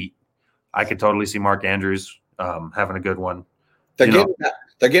going to eat. I could totally see Mark Andrews having a good one.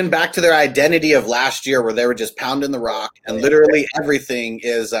 They're getting back to their identity of last year where they were just pounding the rock and literally everything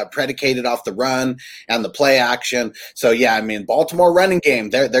is predicated off the run and the play action. So, Baltimore running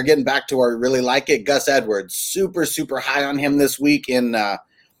game, they're getting back to where we really like it. Gus Edwards, super, super high on him this week in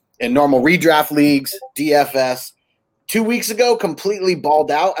normal redraft leagues, DFS. 2 weeks ago, completely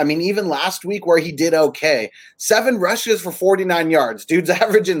balled out. Even last week where he did okay. 7 rushes for 49 yards. Dude's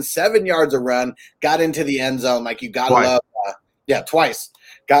averaging 7 yards a run, got into the end zone. Like, you got to love twice.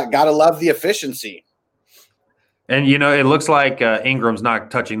 Got to love the efficiency. And, it looks like Ingram's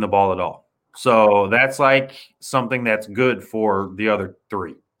not touching the ball at all. So that's like something that's good for the other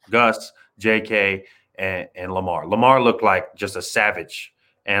 3, Gus, JK, and Lamar. Lamar looked like just a savage.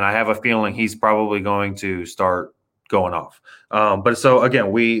 And I have a feeling he's probably going to start going off. But so,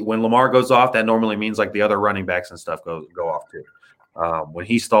 again, when Lamar goes off, that normally means like the other running backs and stuff go off too. When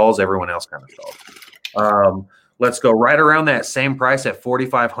he stalls, everyone else kind of stalls. Let's go right around that same price at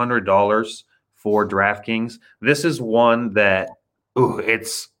 $4,500 for DraftKings. This is one that,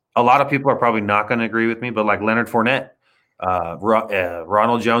 it's a lot of people are probably not going to agree with me, but like Leonard Fournette,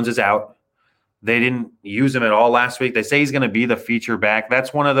 Ronald Jones is out. They didn't use him at all last week. They say he's going to be the feature back.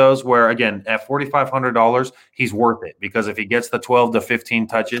 That's one of those where, again, at $4,500, he's worth it because if he gets the 12 to 15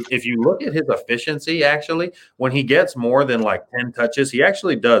 touches, if you look at his efficiency, actually, when he gets more than like 10 touches, he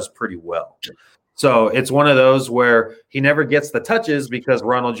actually does pretty well. So it's one of those where he never gets the touches because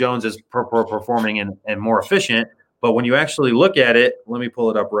Ronald Jones is performing and more efficient. But when you actually look at it, let me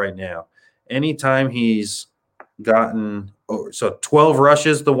pull it up right now. Anytime he's gotten 12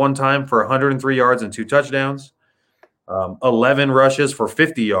 rushes the one time for 103 yards and 2 touchdowns, 11 rushes for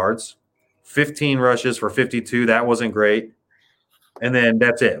 50 yards, 15 rushes for 52. That wasn't great. And then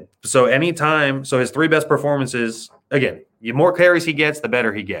that's it. So his 3 best performances, again, the more carries he gets, the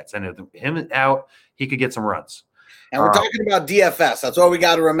better he gets. And if him out, he could get some runs. And we're talking about DFS. That's what we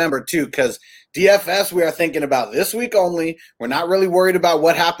got to remember, too, because DFS we are thinking about this week only. We're not really worried about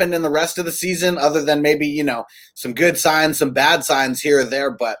what happened in the rest of the season other than maybe, some good signs, some bad signs here or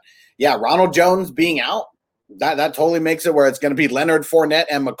there. But, yeah, Ronald Jones being out, that totally makes it where it's going to be Leonard Fournette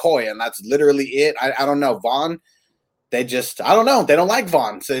and McCoy, and that's literally it. I don't know. Vaughn, I don't know. They don't like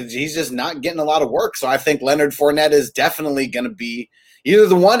Vaughn. So he's just not getting a lot of work. So I think Leonard Fournette is definitely going to be either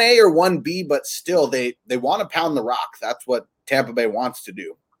the 1A or 1B, but still they want to pound the rock. That's what Tampa Bay wants to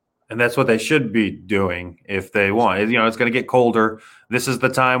do. And that's what they should be doing if they want. It's going to get colder. This is the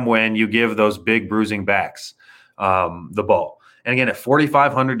time when you give those big bruising backs the ball. And again, at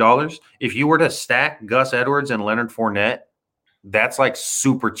 $4,500, if you were to stack Gus Edwards and Leonard Fournette, that's like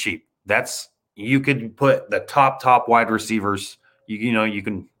super cheap. You could put the top wide receivers. I know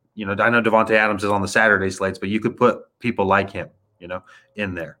Devontae Adams is on the Saturday slates, but you could put people like him,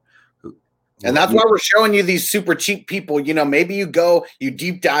 in there. And that's why we're showing you these super cheap people. Maybe you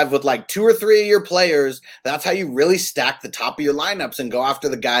deep dive with like 2 or 3 of your players. That's how you really stack the top of your lineups and go after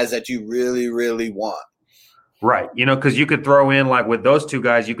the guys that you really, really want. Right. Because you could throw in, like with those 2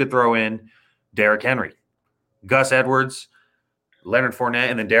 guys, you could throw in Derrick Henry, Gus Edwards, Leonard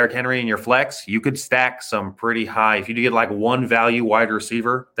Fournette, and then Derrick Henry in your flex. You could stack some pretty high. If you get like one value wide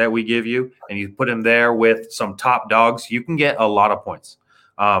receiver that we give you and you put him there with some top dogs, you can get a lot of points.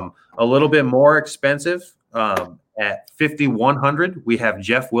 A little bit more expensive at $5,100, we have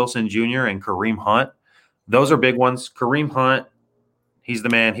Jeff Wilson Jr. and Kareem Hunt. Those are big ones. Kareem Hunt, he's the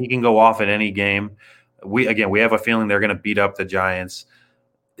man. He can go off at any game. We have a feeling they're going to beat up the Giants.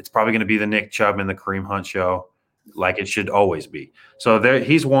 It's probably going to be the Nick Chubb and the Kareem Hunt show, like it should always be. So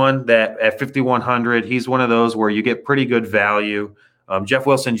he's one that at $5,100, he's one of those where you get pretty good value. Jeff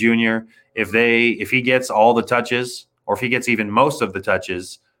Wilson Jr., if he gets all the touches, or if he gets even most of the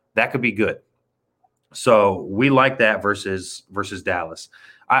touches, that could be good. So we like that versus Dallas.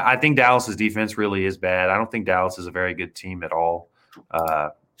 I think Dallas's defense really is bad. I don't think Dallas is a very good team at all. I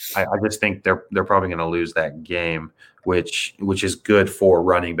just think they're probably going to lose that game, which is good for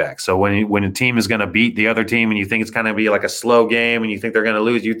running back. So when a team is going to beat the other team and you think it's going to be like a slow game and you think they're going to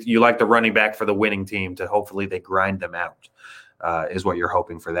lose, you like the running back for the winning team to hopefully they grind them out, is what you're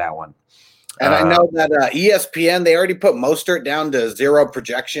hoping for that one. And I know that ESPN, they already put Mostert down to 0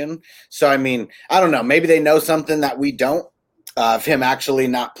 projection. So, I don't know. Maybe they know something that we don't of him actually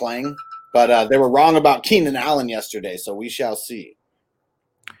not playing. But they were wrong about Keenan Allen yesterday, so we shall see.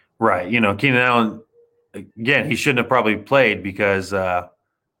 Right. Keenan Allen, again, he shouldn't have probably played because,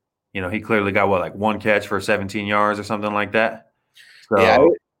 he clearly got, one catch for 17 yards or something like that. So, yeah,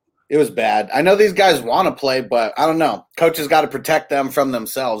 it was bad. I know these guys want to play, but I don't know. Coaches got to protect them from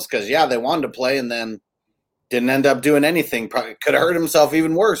themselves because, they wanted to play and then didn't end up doing anything. Probably could have hurt himself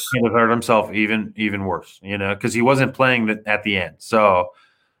even worse. Could have hurt himself even worse, because he wasn't playing at the end. So,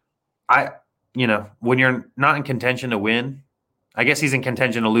 when you're not in contention to win, I guess he's in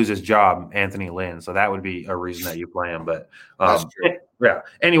contention to lose his job, Anthony Lynn. So that would be a reason that you play him. But that's true. Yeah.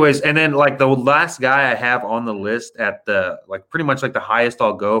 Anyways, and then the last guy I have on the list at the pretty much the highest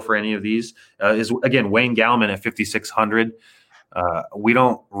I'll go for any of these is again Wayne Gallman at 5,600. We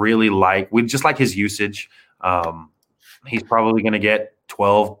don't really we just like his usage. He's probably going to get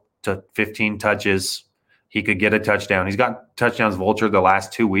 12 to 15 touches. He could get a touchdown. He's got touchdowns vulture the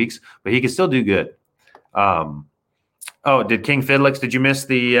last 2 weeks, but he can still do good. Did King Fiddlix? Did you miss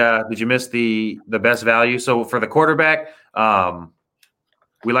the best value? So for the quarterback,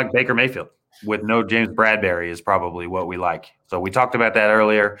 we like Baker Mayfield with no James Bradbury is probably what we like. So we talked about that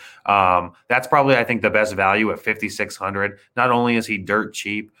earlier. That's probably, I think, the best value at 5,600. Not only is he dirt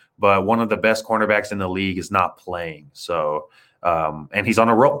cheap, but one of the best cornerbacks in the league is not playing. So, and he's on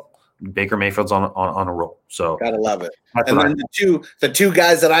a roll. Baker Mayfield's on a roll. So gotta love it. And then the two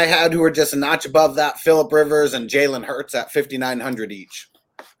guys that I had who were just a notch above that, Phillip Rivers and Jalen Hurts at 5,900 each.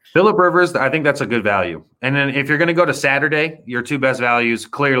 Phillip Rivers, I think that's a good value. And then if you're going to go to Saturday, your 2 best values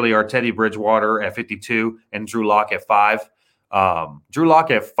clearly are Teddy Bridgewater at 52 and Drew Lock at 5. Drew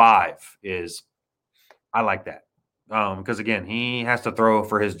Lock at 5 is – I like that because, again, he has to throw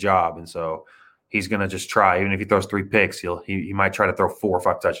for his job, and so he's going to just try. Even if he throws 3 picks, he might try to throw 4 or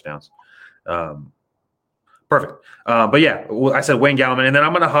 5 touchdowns. Perfect. But, yeah, I said Wayne Gallman. And then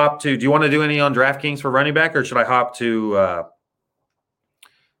I'm going to hop to – do you want to do any on DraftKings for running back, or should I hop to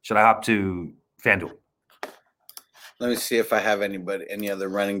FanDuel? Let me see if I have any other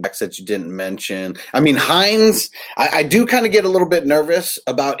running backs that you didn't mention. Hines, I do kind of get a little bit nervous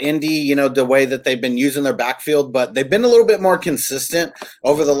about Indy, the way that they've been using their backfield, but they've been a little bit more consistent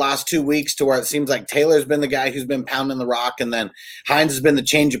over the last 2 weeks to where it seems like Taylor's been the guy who's been pounding the rock, and then Hines has been the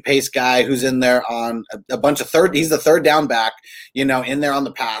change of pace guy who's in there on a bunch of he's the third down back, in there on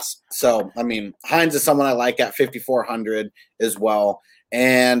the pass. So, Hines is someone I like at 5,400 as well.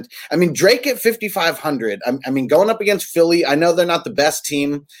 And Drake at 5,500. Going up against Philly, I know they're not the best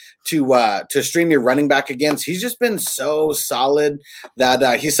team to stream your running back against. He's just been so solid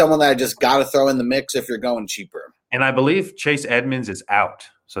that he's someone that I just got to throw in the mix if you're going cheaper. And I believe Chase Edmonds is out,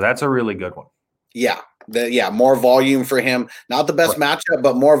 so that's a really good one. Yeah, more volume for him. Not the best matchup,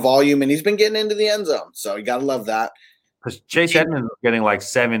 but more volume, and he's been getting into the end zone, so you got to love that. Because Chase Edmonds is getting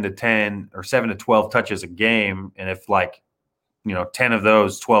 7 to 10 or 7 to 12 touches a game, and if 10 of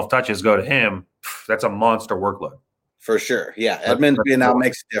those 12 touches go to him, that's a monster workload. For sure. Yeah. Edmonds being out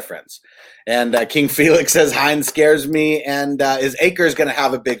makes a difference. And King Felix says Hines scares me. And is Akers going to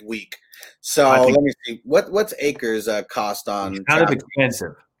have a big week? So let me see. What's Akers cost on? Kind of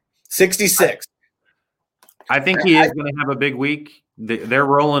expensive. 66. I think he is going to have a big week. They're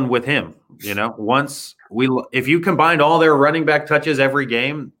rolling with him. If you combined all their running back touches every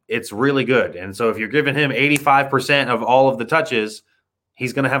game, it's really good. And so if you're giving him 85% of all of the touches,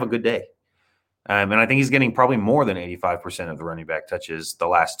 he's going to have a good day. And I think he's getting probably more than 85% of the running back touches the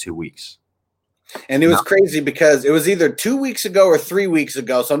last 2 weeks. And it was crazy because it was either 2 weeks ago or 3 weeks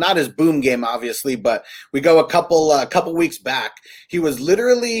ago. So not his boom game, obviously, but we go a couple weeks back. He was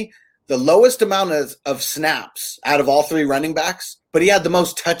literally the lowest amount of snaps out of all three running backs, but he had the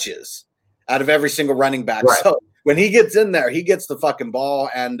most touches out of every single running back. Right. So when he gets in there, he gets the fucking ball.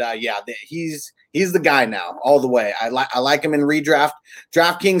 And he's the guy now all the way. I like him in redraft.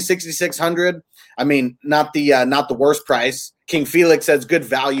 DraftKings 6,600. I mean, not the worst price. King Felix says good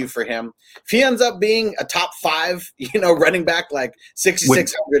value for him. If he ends up being a top 5, running back, like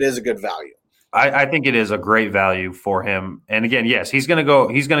 6,600 is a good value. I think it is a great value for him. And again, yes, he's gonna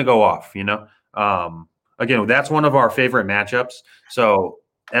go off, Again, that's one of our favorite matchups. So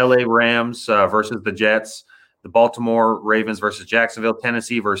LA Rams versus the Jets, the Baltimore Ravens versus Jacksonville,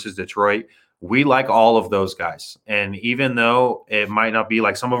 Tennessee versus Detroit. We like all of those guys. And even though it might not be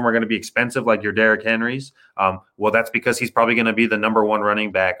like some of them are going to be expensive, like your Derrick Henrys, well, that's because he's probably going to be the number 1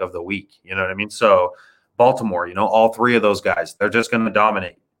 running back of the week. You know what I mean? So Baltimore, all 3 of those guys, they're just going to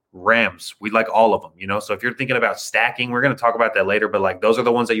dominate. Rams, we like all of them, So if you're thinking about stacking, we're going to talk about that later, but like those are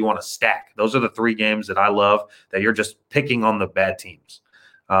the ones that you want to stack. Those are the 3 games that I love that you're just picking on the bad teams.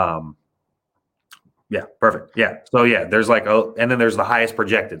 Yeah, perfect. Yeah. So there's and then there's the highest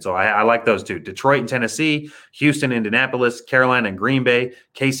projected. So I like those 2. Detroit and Tennessee, Houston, Indianapolis, Carolina and Green Bay,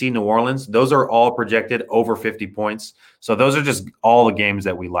 KC, New Orleans. Those are all projected over 50 points. So those are just all the games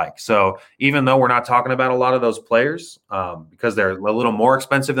that we like. So even though we're not talking about a lot of those players, because they're a little more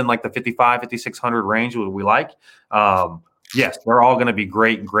expensive than like the 5,600 range we like, yes, they're all going to be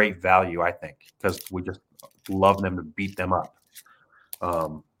great value, I think, because we just love them to beat them up.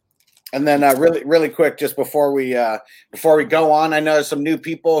 And then really quick, just before we go on, I know there's some new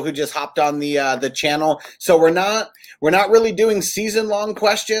people who just hopped on the channel. So we're not really doing season long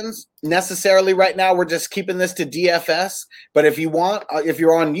questions necessarily right now. We're just keeping this to DFS. But if you're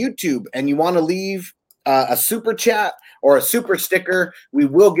on YouTube and you want to leave a super chat or a super sticker, we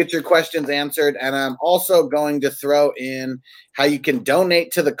will get your questions answered. And I'm also going to throw in how you can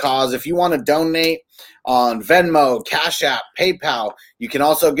donate to the cause. If you want to donate on Venmo, Cash App, PayPal, you can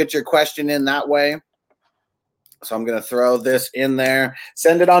also get your question in that way. So I'm going to throw this in there.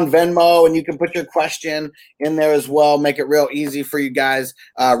 Send it on Venmo, and you can put your question in there as well. Make it real easy for you guys.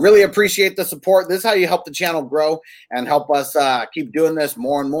 Really appreciate the support. This is how you help the channel grow and help us keep doing this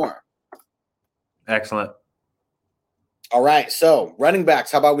more and more. Excellent. All right, so running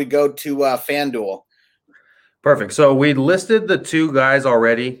backs. How about we go to FanDuel? Perfect. So we listed the 2 guys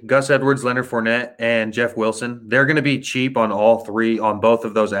already, Gus Edwards, Leonard Fournette, and Jeff Wilson. They're going to be cheap on both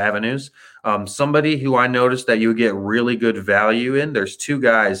of those avenues. Somebody who I noticed that you get really good value in, there's 2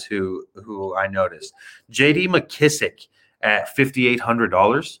 guys who I noticed. J.D. McKissick at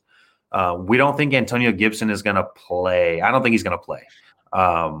 $5,800. We don't think Antonio Gibson is going to play. I don't think he's going to play.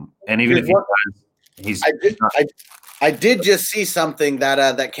 And even if he does, I did just see something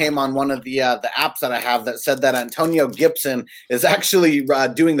that came on one of the apps that I have that said that Antonio Gibson is actually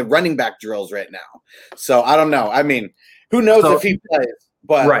doing the running back drills right now. So I don't know. I mean, who knows if he plays?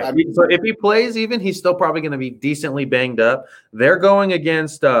 But right. I mean, so if he plays, even he's still probably going to be decently banged up. They're going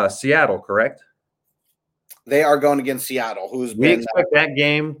against Seattle, correct? They are going against Seattle. We expect that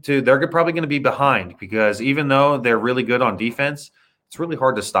game they're probably going to be behind because even though they're really good on defense, it's really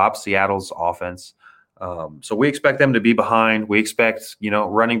hard to stop Seattle's offense. So we expect them to be behind. We expect,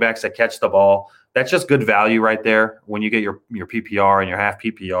 running backs that catch the ball. That's just good value right there when you get your PPR and your half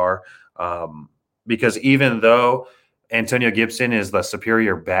PPR. Because even though Antonio Gibson is the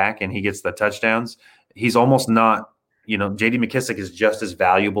superior back and he gets the touchdowns, he's almost not, J.D. McKissick is just as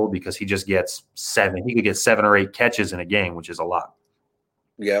valuable because he just gets 7. He could get 7 or 8 catches in a game, which is a lot.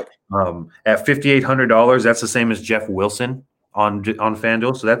 Yep. At $5,800, that's the same as Jeff Wilson on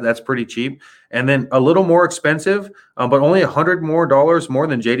FanDuel, so that's pretty cheap. And then a little more expensive, but only $100 more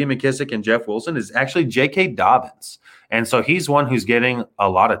than J.D. McKissick and Jeff Wilson is actually J.K. Dobbins. And so he's one who's getting a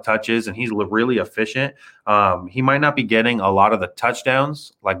lot of touches, and he's really efficient. He might not be getting a lot of the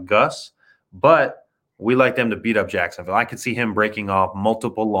touchdowns like Gus, but we like them to beat up Jacksonville. I could see him breaking off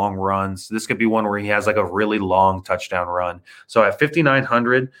multiple long runs. This could be one where he has like a really long touchdown run. So at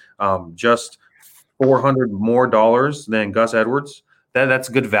 $5,900, just $400 more than Gus Edwards. That's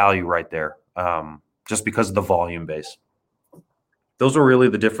good value right there, just because of the volume base. Those are really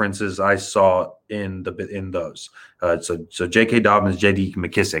the differences I saw in those. So J.K. Dobbins, J.D.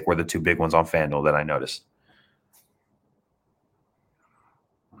 McKissick were the two big ones on FanDuel that I noticed.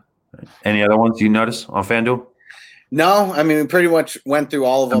 Any other ones you notice on FanDuel? No, I mean, we pretty much went through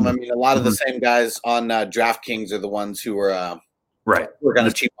all of them. I mean, a lot of the same guys on DraftKings are the ones who were right. We're kind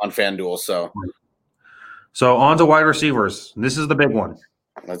of cheap on FanDuel. So on to wide receivers. This is the big one.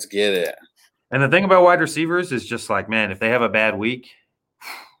 Let's get it. And the thing about wide receivers is just like, man, if they have a bad week,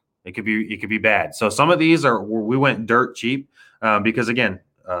 it could be bad. So some of these we went dirt cheap because again,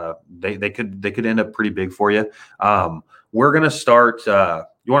 they could end up pretty big for you. We're gonna start.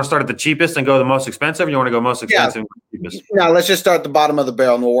 You want to start at the cheapest and go the most expensive, or you want to go most expensive and go cheapest? No, let's just start at the bottom of the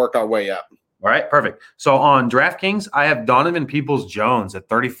barrel and we'll work our way up. All right, perfect. So on DraftKings, I have Donovan Peoples-Jones at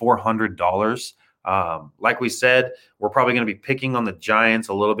 $3,400. Like we said, we're probably going to be picking on the Giants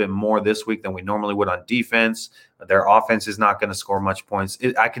a little bit more this week than we normally would on defense. Their offense is not going to score much points.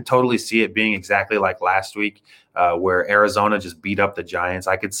 I could totally see it being exactly like last week where Arizona just beat up the Giants.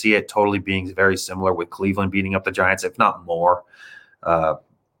 I could see it totally being very similar with Cleveland beating up the Giants, if not more.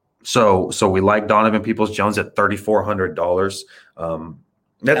 So we like Donovan Peoples-Jones at $3,400.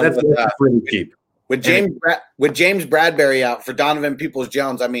 That's really cheap. With James Bradbury out for Donovan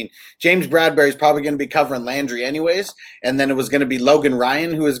Peoples-Jones, I mean, James Bradbury is probably going to be covering Landry anyways, and then it was going to be Logan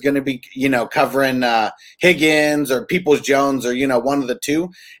Ryan who is going to be, covering Higgins or Peoples-Jones or, one of the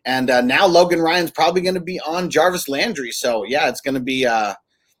two. And now Logan Ryan's probably going to be on Jarvis Landry. So, yeah, it's going to be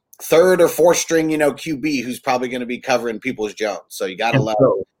third or fourth string, QB who's probably going to be covering Peoples-Jones. So you got to love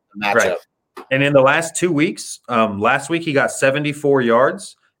the matchup. Right. And in the last 2 weeks, last week he got 74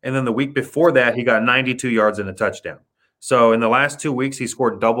 yards. And then the week before that, he got 92 yards and a touchdown. So in the last 2 weeks, he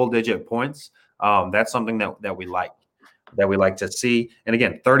scored double-digit points. That's something that we like to see. And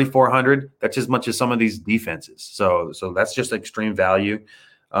again, 3,400. That's as much as some of these defenses. So that's just extreme value.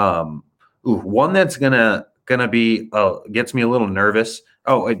 One that's gonna be gets me a little nervous.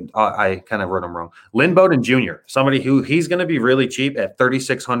 I kind of wrote him wrong. Lynn Bowden Jr., somebody who he's going to be really cheap at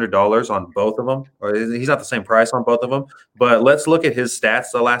 $3,600 on both of them. Or he's not the same price on both of them. But let's look at his stats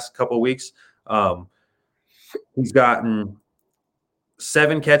the last couple of weeks. He's gotten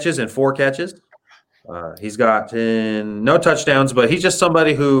 7 catches and 4 catches. He's gotten no touchdowns, but he's just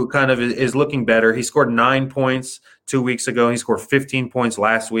somebody who kind of is looking better. He scored 9 points 2 weeks ago. He scored 15 points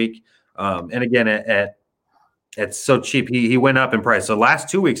last week. And again, it's so cheap. He went up in price. So last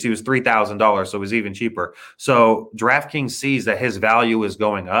 2 weeks, he was $3,000, so it was even cheaper. So DraftKings sees that his value is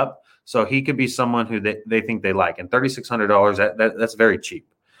going up. So he could be someone who they think they like. And $3,600, that's very cheap.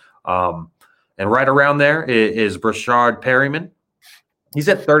 And right around there is Brashard Perryman. He's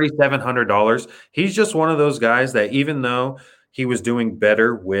at $3,700. He's just one of those guys that even though he was doing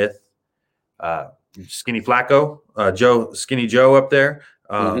better with Skinny Flacco, Skinny Joe up there,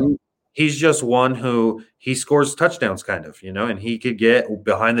 he's just one who he scores touchdowns kind of, and he could get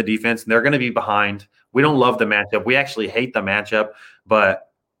behind the defense, and they're going to be behind. We don't love the matchup. We actually hate the matchup, but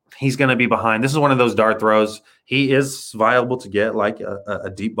he's going to be behind. This is one of those dart throws. He is viable to get like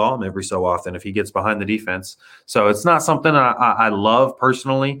a deep bomb every so often if he gets behind the defense. So it's not something I love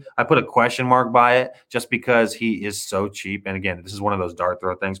personally. I put a question mark by it just because he is so cheap. And again, this is one of those dart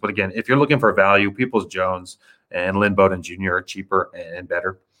throw things. But again, if you're looking for value, Peoples-Jones and Lynn Bowden Jr. are cheaper and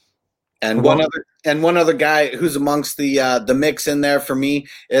better. And one other guy who's amongst the mix in there for me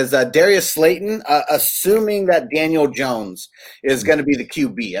is Darius Slayton, assuming that Daniel Jones is going to be the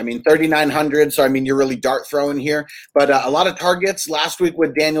QB. I mean, 3,900, so I mean, you're really dart throwing here. But a lot of targets last week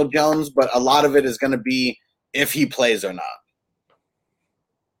with Daniel Jones, but a lot of it is going to be if he plays or not.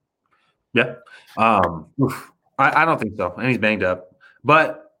 Yeah. I don't think so. And he's banged up.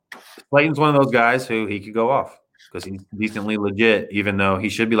 But Slayton's one of those guys who he could go off. Because he's decently legit, even though he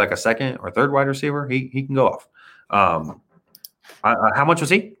should be like a second or third wide receiver, he can go off. How much was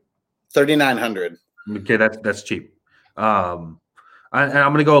he? 3,900. Okay, that's cheap. And I'm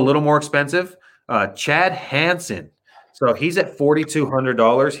going to go a little more expensive. Chad Hansen. So he's at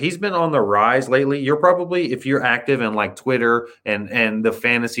 $4,200. He's been on the rise lately. You're probably, if you're active in like Twitter and the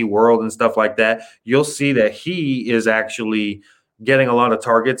fantasy world and stuff like that, you'll see that he is actually getting a lot of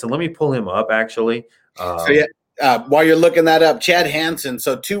targets. And let me pull him up actually. While you're looking that up, Chad Hansen.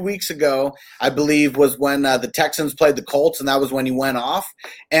 So 2 weeks ago, I believe, was when the Texans played the Colts, and that was when he went off.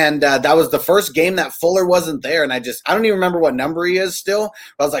 And that was the first game that Fuller wasn't there. And I don't even remember what number he is still.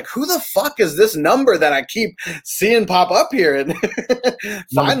 But I was like, who the fuck is this number that I keep seeing pop up here? And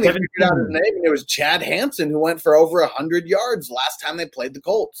finally figured out his name, and it was Chad Hansen, who went for over 100 yards last time they played the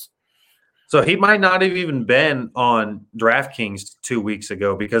Colts. So he might not have even been on DraftKings 2 weeks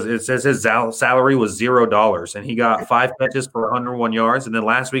ago because it says his salary was $0 and he got 5 catches for 101 yards. And then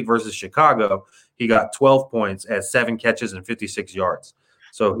last week versus Chicago, he got 12 points at 7 catches and 56 yards.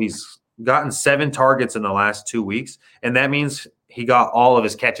 So he's gotten 7 targets in the last 2 weeks. And that means he got all of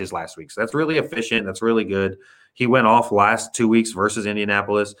his catches last week. So that's really efficient. That's really good. He went off last 2 weeks versus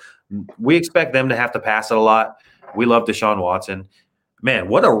Indianapolis. We expect them to have to pass it a lot. We love Deshaun Watson. Man,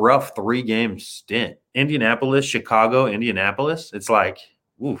 what a rough 3-game stint. Indianapolis, Chicago, Indianapolis. It's like,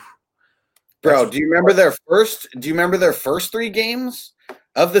 oof. Bro, do you remember their first 3 games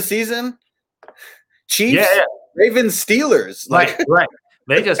of the season? Chiefs, yeah. Ravens, Steelers. Right.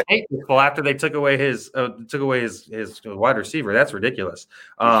 They just hate people after they took away his wide receiver. That's ridiculous.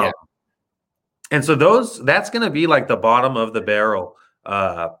 Yeah. And so that's going to be like the bottom of the barrel.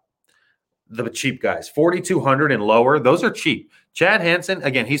 The cheap guys, 4,200 and lower. Those are cheap. Chad Hansen,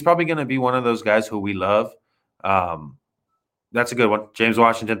 again, he's probably going to be one of those guys who we love. That's a good one. James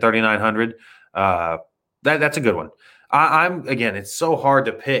Washington, 3,900. That's a good one. Again, it's so hard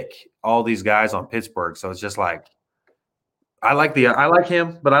to pick all these guys on Pittsburgh. So it's just like, I like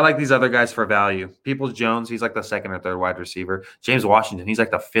him, but I like these other guys for value. Peoples-Jones, he's like the 2nd or 3rd wide receiver. James Washington, he's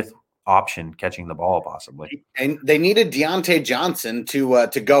like the 5th option catching the ball possibly. And they needed Deontay Johnson to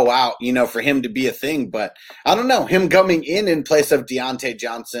go out, for him to be a thing. But I don't know, him coming in place of Deontay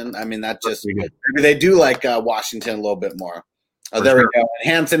Johnson. I mean, that just maybe they do like Washington a little bit more. Oh, there we go. And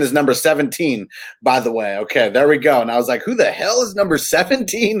Hansen is number 17, by the way. Okay, there we go. And I was like, who the hell is number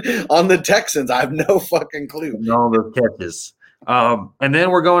 17 on the Texans? I have no fucking clue. All those catches. And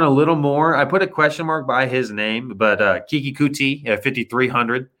then we're going a little more. I put a question mark by his name, but Kiki Kuti at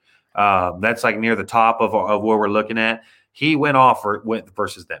 5,300. That's like near the top of where we're looking at. He went off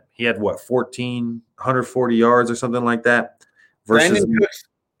versus them. He had 1,440 yards or something like that. Versus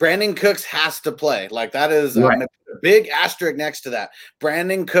Brandon Cooks has to play. Like that is right. A big asterisk next to that.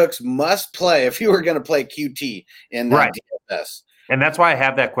 Brandon Cooks must play if you were going to play QT in that DFS. And that's why I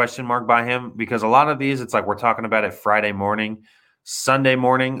have that question mark by him, because a lot of these, it's like we're talking about it Friday morning, Sunday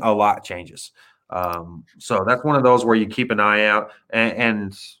morning, a lot changes. So that's one of those where you keep an eye out.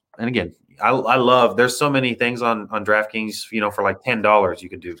 And again, I love, there's so many things on DraftKings, for like $10, you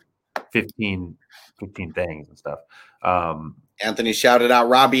can do 15 things and stuff. Anthony shouted out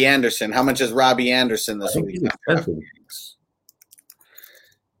Robbie Anderson. How much is Robbie Anderson this week?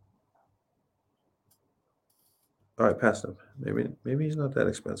 All right, pass him. Maybe he's not that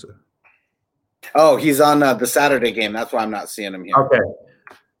expensive. Oh, he's on the Saturday game. That's why I'm not seeing him here. Okay.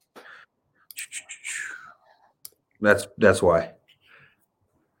 That's why.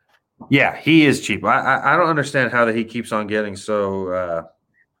 Yeah, he is cheap. I don't understand how that he keeps on getting so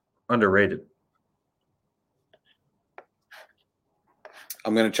underrated.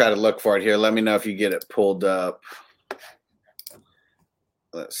 I'm going to try to look for it here. Let me know if you get it pulled up.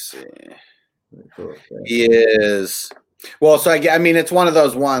 Let's see. He is – well, so I mean, it's one of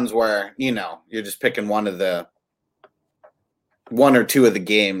those ones where, you're just picking one or two of the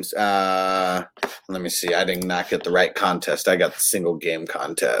games. Let me see. I did not get the right contest. I got the single game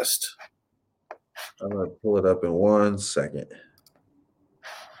contest. I'm going to pull it up in 1 second.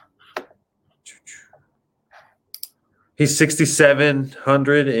 He's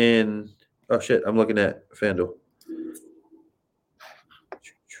 6,700 in – oh, shit. I'm looking at FanDuel.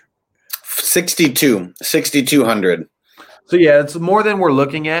 6,200. So, yeah, it's more than we're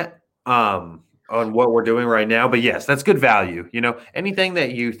looking at on what we're doing right now. But, yes, that's good value. Anything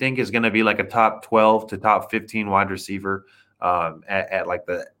that you think is going to be like a top 12 to top 15 wide receiver at like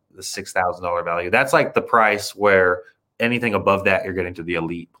the $6,000 value. That's like the price where anything above that, you're getting to the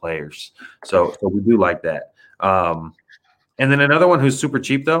elite players. So we do like that. And then another one who's super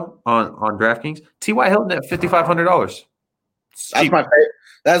cheap, though, on DraftKings, T.Y. Hilton at $5,500.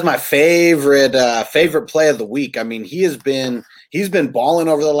 That's my favorite play of the week. I mean, he's been balling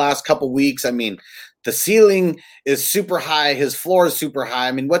over the last couple weeks. I mean, the ceiling is super high. His floor is super high.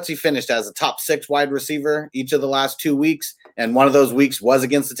 I mean, what's he finished as a top 6 wide receiver each of the last 2 weeks? And one of those weeks was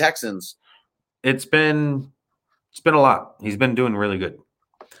against the Texans. It's been a lot. He's been doing really good.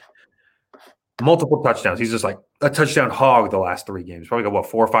 Multiple touchdowns. He's just like a touchdown hog the last 3 games. Probably got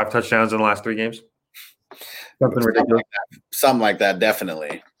 4 or 5 touchdowns in the last 3 games. Something ridiculous. Something like that,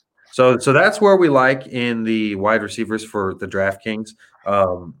 definitely. So that's where we like in the wide receivers for the DraftKings.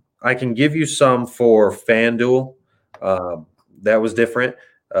 I can give you some for FanDuel. That was different.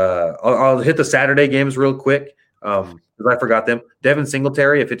 I'll hit the Saturday games real quick because I forgot them. Devin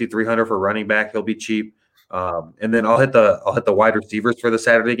Singletary at 5,300 for running back. He'll be cheap. And then I'll hit the wide receivers for the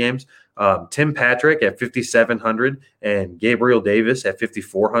Saturday games. Tim Patrick at 5,700 and Gabriel Davis at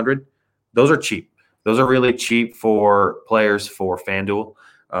 5,400. those are cheap. Those are really cheap for players for FanDuel.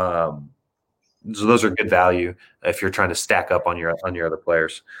 So those are good value if you're trying to stack up on your other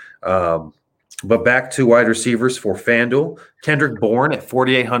players. But back to wide receivers for FanDuel. Kendrick Bourne at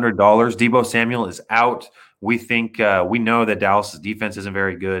 $4,800. Deebo Samuel is out. We think we know that Dallas' defense isn't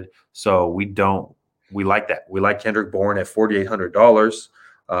very good, so we like that. We like Kendrick Bourne at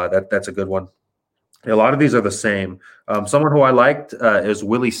 $4,800. That's a good one. A lot of these are the same. Someone who I liked is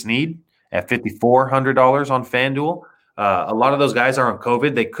Willie Snead at $5,400 on FanDuel. A lot of those guys are on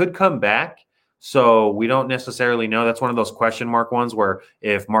COVID. They could come back, so we don't necessarily know. That's one of those question mark ones where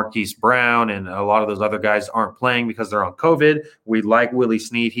if Marquise Brown and a lot of those other guys aren't playing because they're on COVID, we like Willie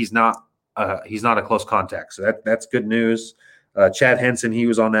Snead. He's not a close contact, so that's good news. Chad Henson, he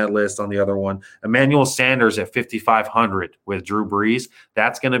was on that list on the other one. Emmanuel Sanders at $5,500 with Drew Brees.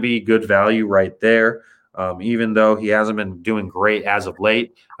 That's going to be good value right there. Even though he hasn't been doing great as of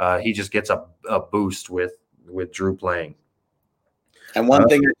late, he just gets a boost with Drew playing. And one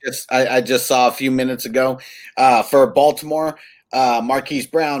thing I just saw a few minutes ago for Baltimore, Marquise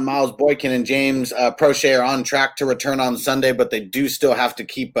Brown, Miles Boykin, and James Prochet are on track to return on Sunday, but they do still have to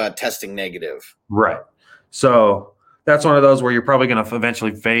keep testing negative. Right. So that's one of those where you're probably going to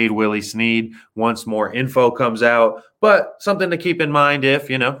eventually fade Willie Snead once more info comes out. But something to keep in mind if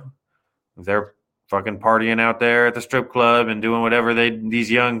they're fucking partying out there at the strip club and doing whatever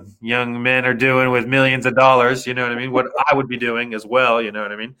these young men are doing with millions of dollars, you know what I mean? What I would be doing as well, you know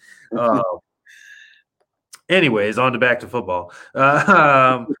what I mean? Anyways, on to back to football.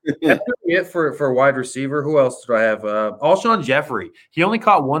 That's it for wide receiver. Who else do I have? Alshon Jeffrey. He only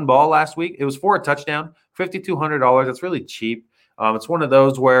caught one ball last week. It was for a touchdown. $5,200. That's really cheap. It's one of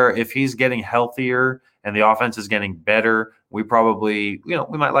those where if he's getting healthier and the offense is getting better, we probably,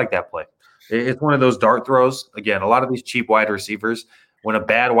 we might like that play. It's one of those dart throws. Again, a lot of these cheap wide receivers, when a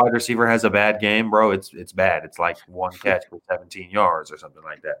bad wide receiver has a bad game, bro, it's bad. It's like one catch for 17 yards or something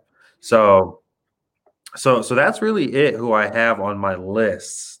like that. So that's really it who I have on my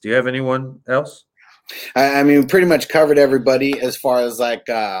lists. Do you have anyone else? I mean, pretty much covered everybody as far as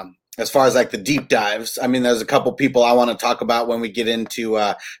the deep dives. I mean, there's a couple people I want to talk about when we get into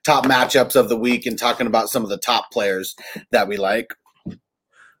top matchups of the week and talking about some of the top players that we like.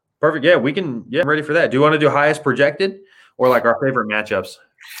 Perfect. Yeah, we can. Yeah, I'm ready for that. Do you want to do highest projected or like our favorite matchups?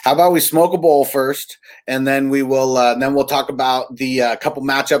 How about we smoke a bowl first, and then we'll talk about the couple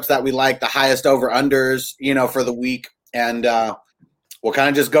matchups that we like, the highest over unders, for the week, and we'll kind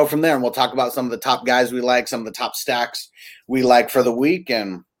of just go from there. And we'll talk about some of the top guys we like, some of the top stacks we like for the week,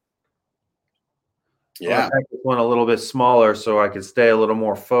 and yeah, I'll make this one a little bit smaller so I can stay a little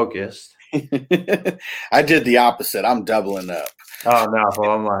more focused. I did the opposite. I'm doubling up. Oh no!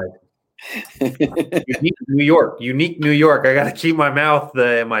 Well, I'm like unique New York. I got to keep my mouth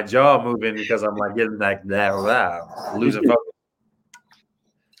and my jaw moving because I'm like getting like that, losing focus.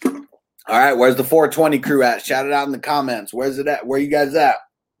 All right, where's the 420 crew at? Shout it out in the comments. Where's it at? Where you guys at?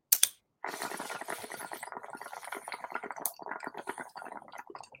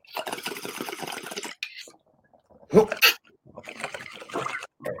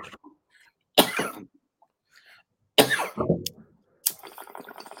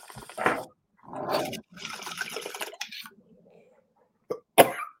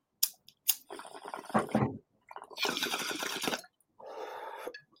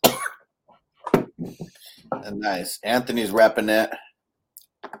 Nice. Anthony's repping it.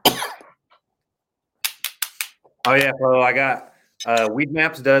 Oh yeah, well I got Weed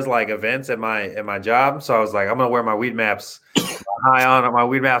Maps does like events at my job, so I was like, I'm gonna wear my Weed Maps high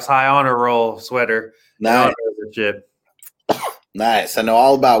honor roll sweater. Nice. Nice. I know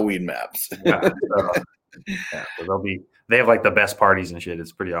all about Weed Maps. So they have like the best parties and shit.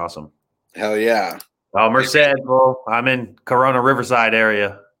 It's pretty awesome. Hell yeah. Merced, bro. I'm in Corona Riverside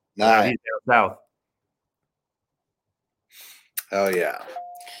area. Nice. He's down south. Oh yeah.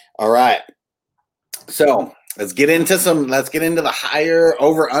 All right. So let's get into the higher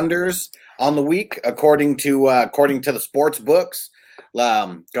over unders on the week according to the sports books.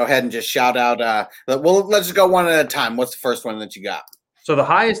 Go ahead and just shout out. Let's just go one at a time. What's the first one that you got? So the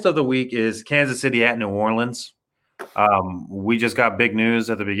highest of the week is Kansas City at New Orleans. We just got big news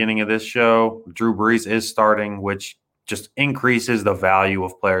at the beginning of this show. Drew Brees is starting, which just increases the value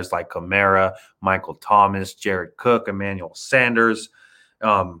of players like Kamara, Michael Thomas, Jared Cook, Emmanuel Sanders.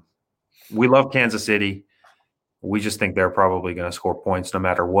 We love Kansas City. We just think they're probably going to score points no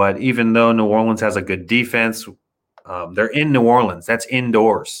matter what. Even though New Orleans has a good defense, they're in New Orleans. That's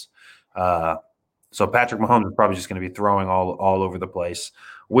indoors. So Patrick Mahomes is probably just going to be throwing all over the place.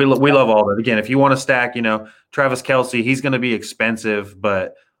 We love all that. Again, if you want to stack, Travis Kelce, he's going to be expensive,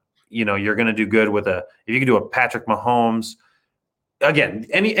 but you're going to do good with if you can do a Patrick Mahomes. Again,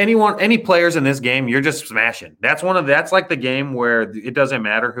 any players in this game, you're just smashing. That's like the game where it doesn't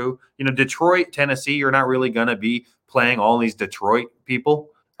matter who. Detroit, Tennessee, you're not really going to be playing all these Detroit people.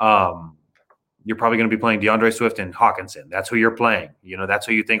 You're probably going to be playing DeAndre Swift and Hawkinson. That's who you're playing. That's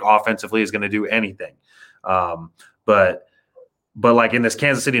who you think offensively is going to do anything. But like in this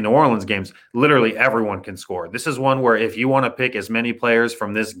Kansas City, New Orleans games, literally everyone can score. This is one where if you want to pick as many players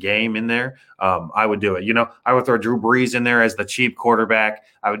from this game in there, I would do it. I would throw Drew Brees in there as the cheap quarterback.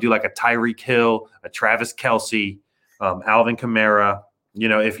 I would do like a Tyreek Hill, a Travis Kelce, Alvin Kamara.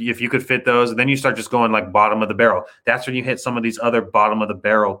 If you could fit those, and then you start just going like bottom of the barrel. That's when you hit some of these other bottom of the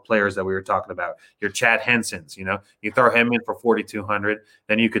barrel players that we were talking about. Your Chad Hensons, you throw him in for 4,200.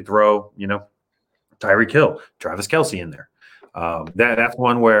 Then you could throw, Tyreek Hill, Travis Kelce in there. That's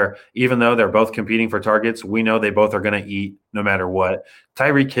one where even though they're both competing for targets, we know they both are going to eat no matter what.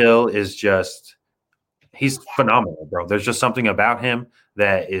 Tyreek Hill is he's phenomenal, bro. There's just something about him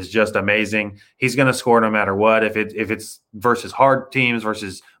that is just amazing. He's going to score no matter what. If it's versus hard teams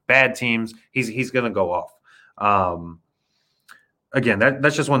versus bad teams, he's going to go off. Again,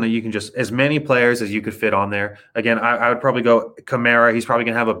 that's just one that you can just as many players as you could fit on there. Again, I would probably go Kamara. He's probably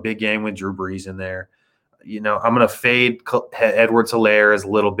going to have a big game with Drew Brees in there. I'm going to fade Edwards-Helaire a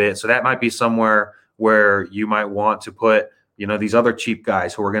little bit. So that might be somewhere where you might want to put, these other cheap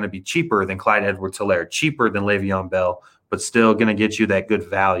guys who are going to be cheaper than Clyde Edwards-Helaire, cheaper than Le'Veon Bell, but still going to get you that good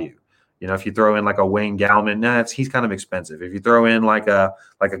value. If you throw in like a Wayne Gallman, he's kind of expensive. If you throw in like a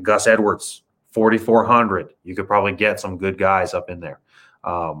Gus Edwards, 4,400, you could probably get some good guys up in there.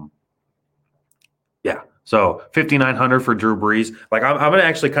 So 5,900 for Drew Brees. Like I'm going to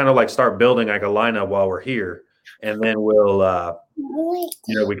actually kind of like start building like a lineup while we're here, and then we'll,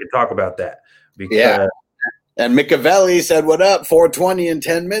 we can talk about that. Because, And Micavelli said, "What up? 420 in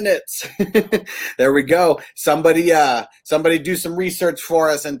 10 minutes." There we go. Somebody do some research for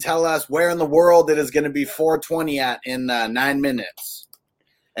us and tell us where in the world it is going to be 420 at in 9 minutes.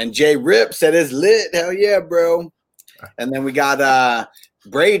 And Jay Rip said, "It's lit." Hell yeah, bro. And then we got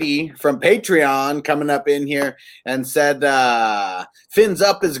Brady from Patreon coming up in here and said, Fins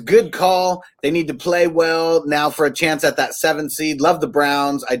up is a good call. They need to play well now for a chance at that 7 seed. Love the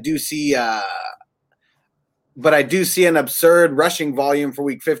Browns. I do see an absurd rushing volume for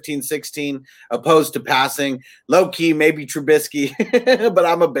week 15, 16, opposed to passing. Low-key, maybe Trubisky, but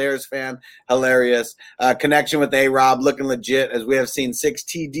I'm a Bears fan. Hilarious. Connection with A-Rob, looking legit, as we have seen 6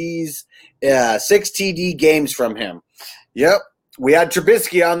 TD games from him. Yep. We had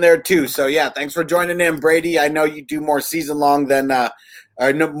Trubisky on there too. So yeah, thanks for joining in, Brady. I know you do more season long than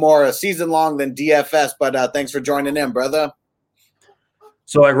DFS, but thanks for joining in, brother.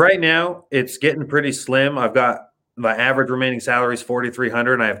 So like right now, it's getting pretty slim. I've got my average remaining salary is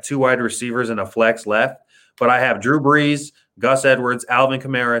 4,300, and I have 2 wide receivers and a flex left. But I have Drew Brees, Gus Edwards, Alvin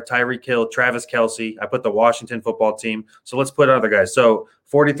Kamara, Tyreek Hill, Travis Kelce. I put the Washington football team. So let's put other guys. So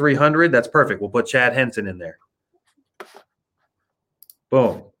 4,300, that's perfect. We'll put Chad Henson in there.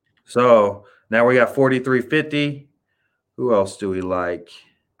 Boom. So now we got 4,350. Who else do we like?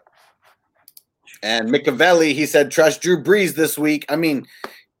 And Micavelli, he said, trust Drew Brees this week. I mean,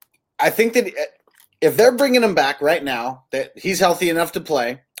 I think that if they're bringing him back right now, that he's healthy enough to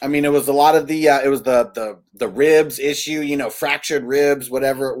play. I mean, it was a lot of the ribs issue, fractured ribs,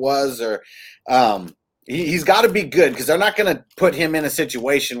 whatever it was, or he's got to be good because they're not going to put him in a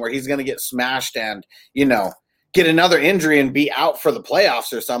situation where he's going to get smashed and, get another injury and be out for the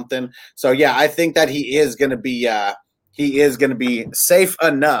playoffs or something. So yeah, I think that he is going to be safe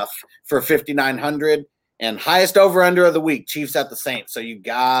enough for 5,900 and highest over under of the week, Chiefs at the Saints. So you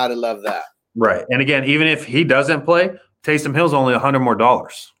gotta love that. Right. And again, even if he doesn't play, Taysom Hill's only $100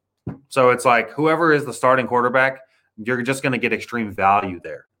 more. So it's like whoever is the starting quarterback, you're just going to get extreme value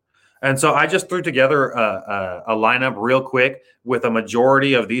there. And so I just threw together a lineup real quick with a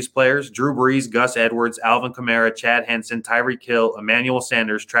majority of these players: Drew Brees, Gus Edwards, Alvin Kamara, Chad Henson, Tyreek Hill, Emmanuel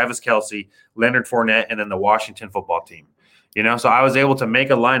Sanders, Travis Kelce, Leonard Fournette, and then the Washington football team. So I was able to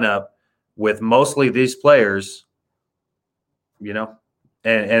make a lineup with mostly these players,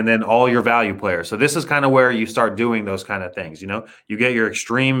 and then all your value players. So this is kind of where you start doing those kind of things. You get your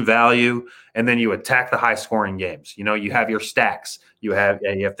extreme value, and then you attack the high scoring games. You have your stacks. You have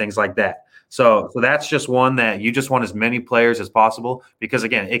things like that. So that's just one that you just want as many players as possible because,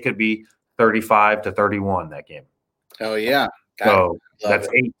 again, it could be 35 to 31 that game. Oh yeah. So that's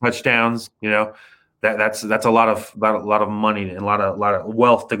 8 touchdowns. That's a lot of money and a lot of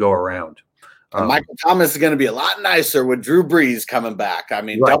wealth to go around. Michael Thomas is going to be a lot nicer with Drew Brees coming back. I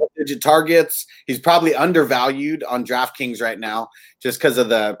mean, Right. double-digit targets. He's probably undervalued on DraftKings right now just because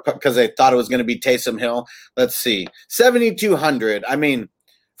they thought it was going to be Taysom Hill. Let's see, 7,200. I mean,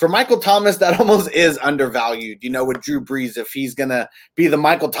 for Michael Thomas, that almost is undervalued. With Drew Brees, if he's going to be the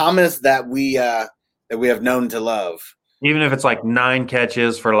Michael Thomas that we have known to love. Even if it's like 9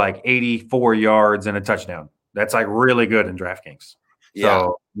 catches for like 84 yards and a touchdown, that's like really good in DraftKings.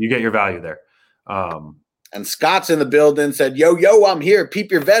 So you get your value there. And Scott's in the building, said, yo, I'm here.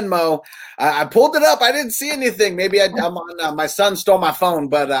 Peep your Venmo. I pulled it up. I didn't see anything. Maybe I'm on my son stole my phone,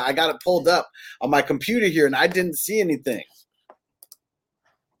 but I got it pulled up on my computer here, and I didn't see anything.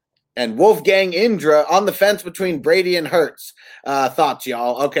 And Wolfgang Indra on the fence between Brady and Hurts. Thoughts,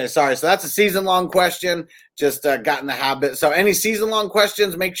 y'all? Okay, sorry. So that's a season-long question. Just got in the habit. So any season-long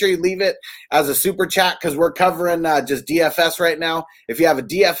questions, make sure you leave it as a super chat because we're covering just DFS right now. If you have a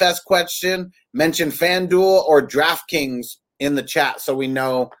DFS question, mention FanDuel or DraftKings in the chat so we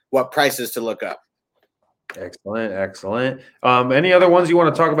know what prices to look up. Excellent. Any other ones you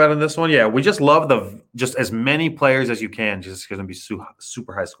want to talk about in this one? Yeah, we just love just as many players as you can. Just going to be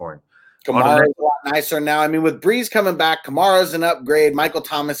super high scoring. Kamara's a lot nicer now. I mean, with Breeze coming back, Kamara's an upgrade. Michael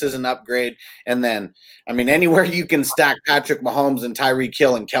Thomas is an upgrade. And then, I mean, anywhere you can stack Patrick Mahomes and Tyreek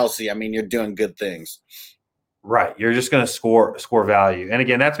Hill and Kelsey, I mean, you're doing good things. Right. You're just going to score value. And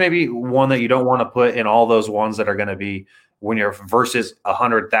again, that's maybe one that you don't want to put in all those ones that are going to be when you're versus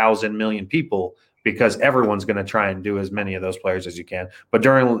 100,000 million people, because everyone's going to try and do as many of those players as you can. But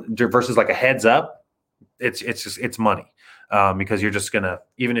versus like a heads up, it's money. Because you're just going to,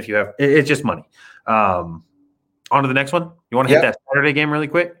 even if you have, it's just money. On to the next one. You want to hit that Saturday game really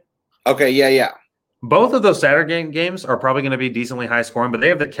quick? Okay, yeah. Both of those Saturday games are probably going to be decently high scoring, but they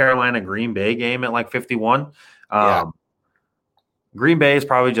have the Carolina-Green Bay game at like 51. Green Bay is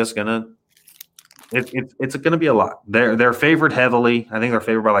probably just going to, it's going to be a lot. They're favored heavily. I think they're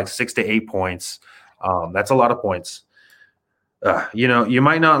favored by like 6 to 8 points. That's a lot of points. You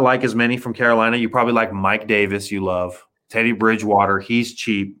might not like as many from Carolina. You probably like Mike Davis. You love Teddy Bridgewater. He's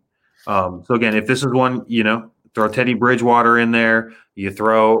cheap. So again, if this is one, throw Teddy Bridgewater in there. You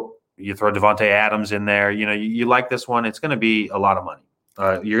throw Devontae Adams in there. You like this one. It's going to be a lot of money.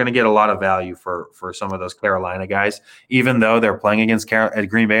 You're going to get a lot of value for some of those Carolina guys, even though they're playing against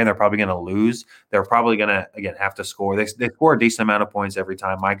Green Bay and they're probably going to lose. They're probably going to, again, have to score. They score a decent amount of points every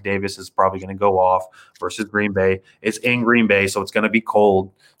time. Mike Davis is probably going to go off versus Green Bay. It's in Green Bay, so it's going to be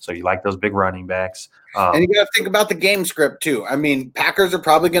cold. So you like those big running backs. And you got to think about the game script too. I mean, Packers are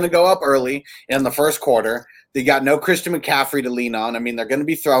probably going to go up early in the first quarter. They got no Christian McCaffrey to lean on. I mean, they're going to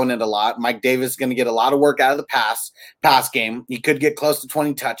be throwing it a lot. Mike Davis is going to get a lot of work out of the pass game. He could get close to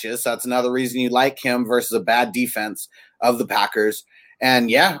 20 touches. So that's another reason you like him versus a bad defense of the Packers.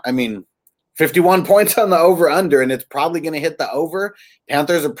 And yeah, I mean, 51 points on the over-under, and it's probably going to hit the over.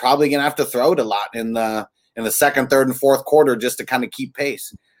 Panthers are probably going to have to throw it a lot in the second, third, and fourth quarter just to kind of keep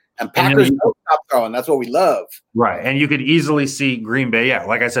pace. And Packers don't stop throwing. That's what we love. Right. And you could easily see Green Bay. Yeah.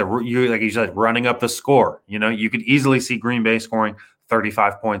 Like I said, like you said, running up the score, you could easily see Green Bay scoring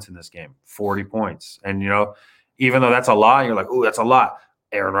 35 points in this game, 40 points. And, even though that's a lot, you're like, oh, that's a lot.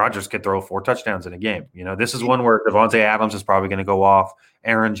 Aaron Rodgers could throw 4 touchdowns in a game. This is one where Devontae Adams is probably going to go off.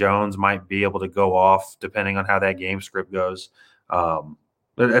 Aaron Jones might be able to go off depending on how that game script goes.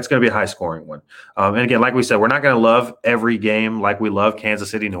 That's going to be a high-scoring one. And again, like we said, we're not going to love every game like we love Kansas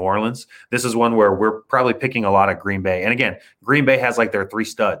City, New Orleans. This is one where we're probably picking a lot of Green Bay. And again, Green Bay has like their 3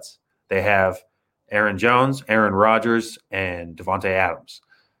 studs. They have Aaron Jones, Aaron Rodgers, and Devontae Adams.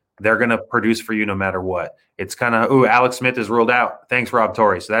 They're going to produce for you no matter what. It's kind of, Alex Smith is ruled out. Thanks, Rob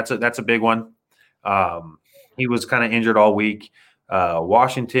Torrey. So that's a big one. He was kind of injured all week.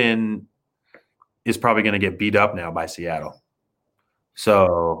 Washington is probably going to get beat up now by Seattle.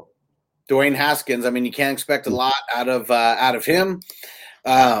 So Dwayne Haskins, I mean, you can't expect a lot out of him.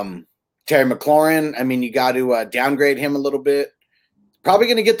 Terry McLaurin, I mean, you got to downgrade him a little bit. Probably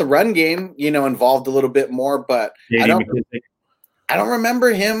going to get the run game, involved a little bit more, but I don't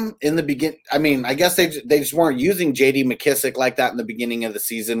remember him in the beginning. I mean, I guess they just weren't using J.D. McKissick like that in the beginning of the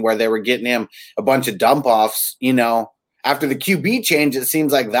season where they were getting him a bunch of dump-offs, After the QB change, it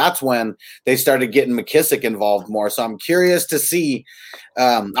seems like that's when they started getting McKissick involved more. So I'm curious to see.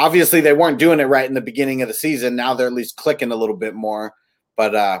 Obviously, they weren't doing it right in the beginning of the season. Now they're at least clicking a little bit more.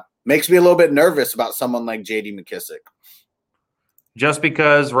 But makes me a little bit nervous about someone like J.D. McKissick. Just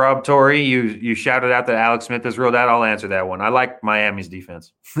because, Rob Torrey, you shouted out that Alex Smith is ruled out, I'll answer that one. I like Miami's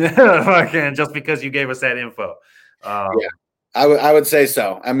defense. Just because you gave us that info. Yeah, I would say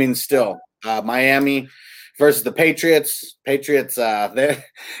so. I mean, still, Miami – versus the Patriots. Patriots, they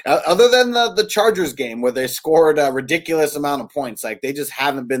other than the Chargers game where they scored a ridiculous amount of points, like they just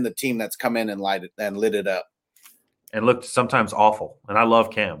haven't been the team that's come in and lit it up. And looked sometimes awful. And I love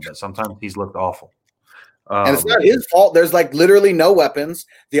Cam, but sometimes he's looked awful. And it's not his fault. There's like literally no weapons.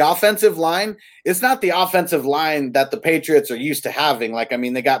 The offensive line, it's not the offensive line that the Patriots are used to having. Like, I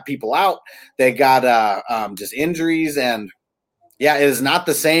mean, they got people out. They got just injuries. And, yeah, it is not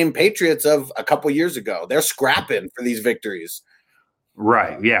the same Patriots of a couple years ago. They're scrapping for these victories.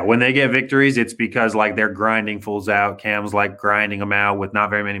 Right. Yeah. When they get victories, it's because, like, they're grinding fools out. Cam's, like, grinding them out with not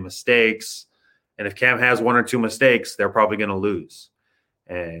very many mistakes. And if Cam has one or two mistakes, they're probably going to lose.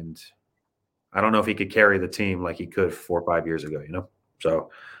 And I don't know if he could carry the team like he could 4 or 5 years ago, you know?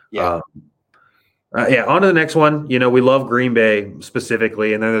 So, yeah, on to the next one. You know, we love Green Bay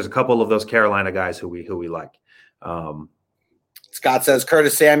specifically, and then there's a couple of those Carolina guys who we like. Scott says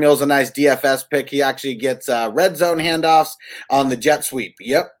Curtis Samuel's a nice DFS pick. He actually gets red zone handoffs on the jet sweep.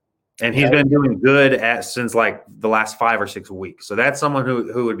 Yep. And he's been doing good since like the last 5 or 6 weeks. So that's someone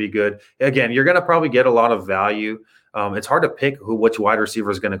who would be good. Again, you're going to probably get a lot of value. It's hard to pick which wide receiver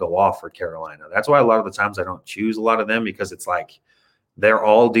is going to go off for Carolina. That's why a lot of the times I don't choose a lot of them, because it's like they're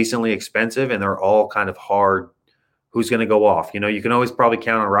all decently expensive and they're all kind of hard. Who's going to go off? You know, you can always probably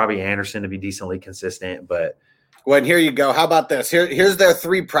count on Robbie Anderson to be decently consistent, but well, and here you go. How about this? Here's their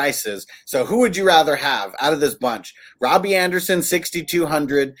 3 prices. So who would you rather have out of this bunch? Robbie Anderson,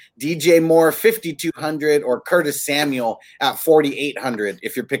 6,200, DJ Moore, 5,200, or Curtis Samuel at 4,800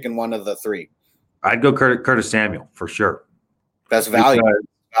 if you're picking one of the 3? I'd go Curtis Samuel for sure. That's value.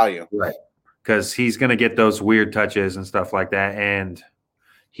 Value. Right. Because he's going to get those weird touches and stuff like that. And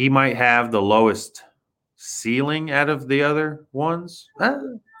he might have the lowest ceiling out of the other ones.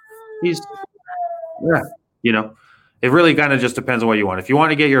 You know, it really kind of just depends on what you want. If you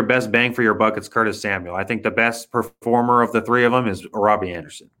want to get your best bang for your buck, it's Curtis Samuel. I think the best performer of the 3 of them is Robbie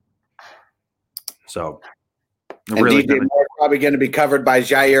Anderson. So, really DJ Moore probably going to be covered by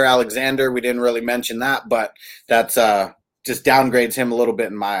Jair Alexander. We didn't really mention that, but that's just downgrades him a little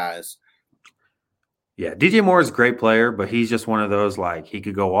bit in my eyes. Yeah, DJ Moore is a great player, but he's just one of those, like, he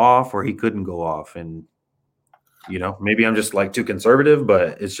could go off or he couldn't go off. And, you know, maybe I'm just, like, too conservative,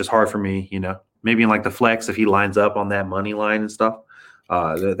 but it's just hard for me, you know. Maybe in, like, the flex, if he lines up on that money line and stuff,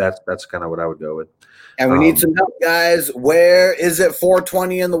 that's kind of what I would go with. And we need some help, guys. Where is it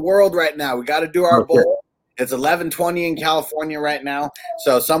 420 in the world right now? We got to do our bowl. It's 11:20 in California right now.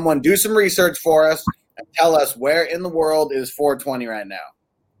 So someone do some research for us and tell us where in the world is 420 right now.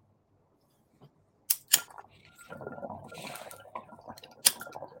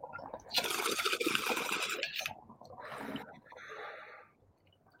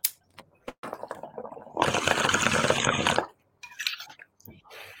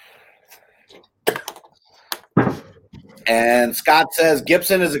 And Scott says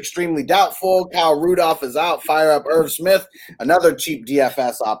Gibson is extremely doubtful. Kyle Rudolph is out. Fire up Irv Smith, another cheap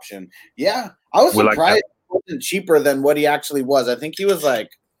DFS option. Yeah, I was surprised he wasn't cheaper than what he actually was. I think he was like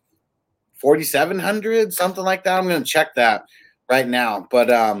 4,700, something like that. I'm going to check that right now. But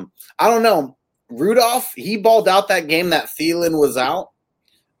I don't know. Rudolph, he balled out that game that Thielen was out.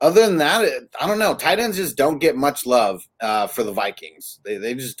 Other than that, I don't know. Tight ends just don't get much love for the Vikings.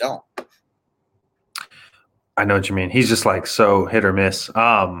 They just don't. I know what you mean. He's just like so hit or miss.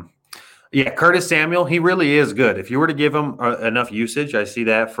 Yeah, Curtis Samuel, he really is good. If you were to give him enough usage, I see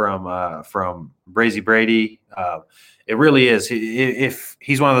that from Brazy Brady. It really is. If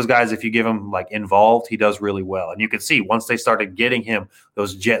he's one of those guys, if you give him like involved, he does really well. And you can see once they started getting him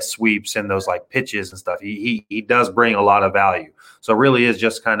those jet sweeps and those like pitches and stuff, he does bring a lot of value. So it really is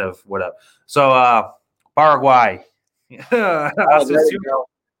just kind of what up. So Paraguay.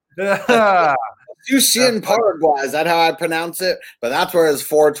 Jushin Paraguay, is that how I pronounce it? But that's where it's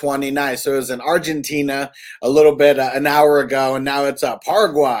 420. Nice. So it was in Argentina a little bit an hour ago, and now it's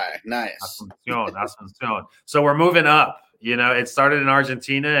Paraguay. Nice. Asunción. So we're moving up. You know, it started in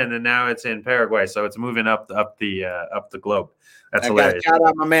Argentina, and then now it's in Paraguay. So it's moving up the globe. That's hilarious. Shout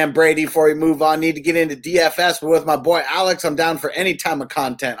out my man Brady before we move on. Need to get into DFS, but with my boy Alex, I'm down for any time of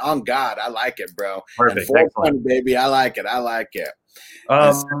content. On God, I like it, bro. Perfect. 420, baby. I like it.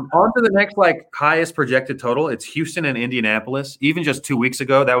 On to the next highest projected total. It's Houston and Indianapolis. Even just 2 weeks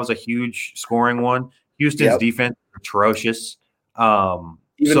ago, that was a huge scoring one. Houston's defense atrocious.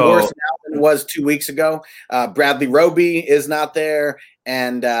 Even worse now than it was 2 weeks ago. Bradley Roby is not there,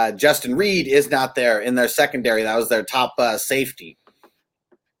 and Justin Reed is not there in their secondary. That was their top safety.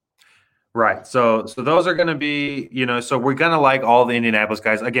 Right. So those are going to be, so we're going to like all the Indianapolis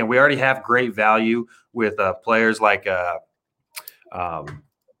guys. Again, we already have great value with players like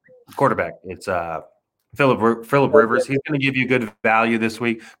quarterback. It's Phillip Rivers, he's going to give you good value this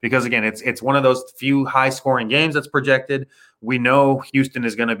week because, again, it's one of those few high-scoring games that's projected. We know Houston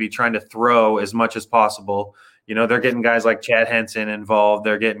is going to be trying to throw as much as possible. You know, they're getting guys like Chad Henson involved.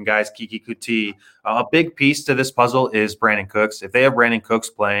 They're getting guys Kiki Kuti. A big piece to this puzzle is Brandon Cooks. If they have Brandon Cooks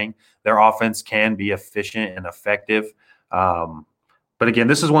playing, their offense can be efficient and effective. But again,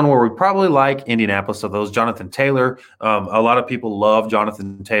 this is one where we probably like Indianapolis. So those Jonathan Taylor, a lot of people love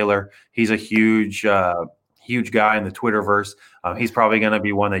Jonathan Taylor. He's a huge guy in the Twitterverse. He's probably going to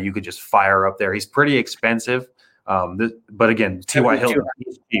be one that you could just fire up there. He's pretty expensive. But again, T.Y. Hilton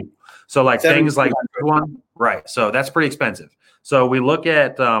is cheap. So like things like this one, right. So that's pretty expensive. So we look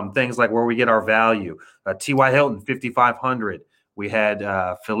at things like where we get our value. T.Y. Hilton, 5,500. We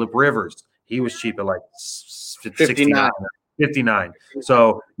had Phillip Rivers. He was cheap at like 69. 59.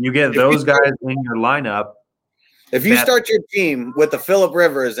 So you get those guys in your lineup. If you start your team with the Phillip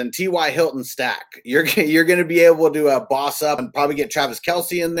Rivers and T.Y. Hilton stack, you're going to be able to boss up and probably get Travis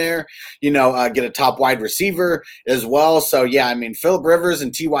Kelce in there, get a top wide receiver as well. So, yeah, I mean, Phillip Rivers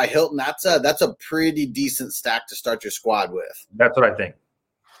and T.Y. Hilton, that's a pretty decent stack to start your squad with. That's what I think.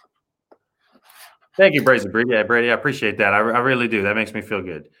 Thank you, Brady. Yeah, Brady, I appreciate that. I really do. That makes me feel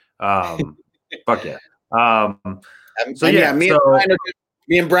good. Fuck yeah.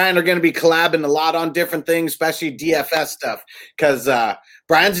 Me and Brian are going to be collabing a lot on different things, especially DFS stuff, because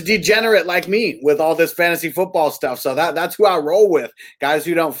Brian's a degenerate like me with all this fantasy football stuff. So that's who I roll with, guys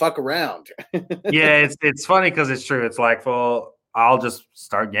who don't fuck around. Yeah, it's funny because it's true. It's like, I'll just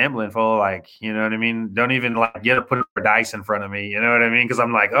start gambling, like, you know what I mean? Don't even like get to put a dice in front of me, you know what I mean? Because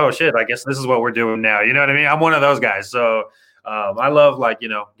I'm like, oh shit, I guess this is what we're doing now. You know what I mean? I'm one of those guys. So I love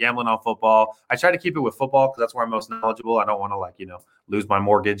gambling on football. I try to keep it with football because that's where I'm most knowledgeable. I don't want to lose my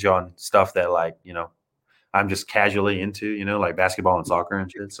mortgage on stuff that I'm just casually into, like basketball and soccer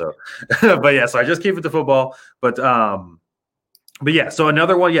and shit. So, but yeah, so I just keep it to football. But yeah, so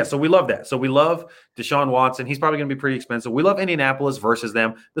another one. Yeah, so we love that. So we love Deshaun Watson. He's probably going to be pretty expensive. We love Indianapolis versus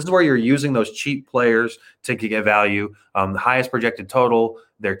them. This is where you're using those cheap players to get value. The highest projected total.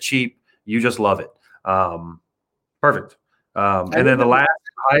 They're cheap. You just love it. Perfect. And then the last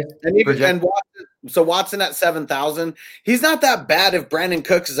Watson at 7,000. He's not that bad if Brandon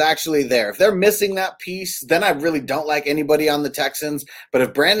Cooks is actually there. If they're missing that piece, then I really don't like anybody on the Texans. But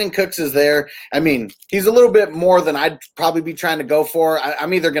if Brandon Cooks is there, I mean, he's a little bit more than I'd probably be trying to go for.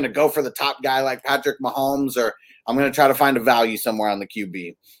 I'm either going to go for the top guy like Patrick Mahomes, or I'm going to try to find a value somewhere on the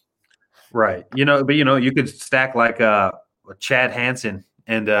QB. Right. But you could stack like Chad Hansen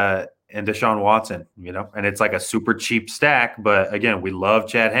and Deshaun Watson, and it's like a super cheap stack. But again, we love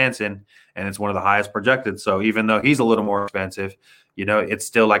Chad Hansen, and it's one of the highest projected. So even though he's a little more expensive, it's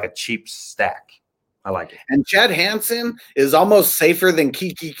still like a cheap stack. I like it. And Chad Hansen is almost safer than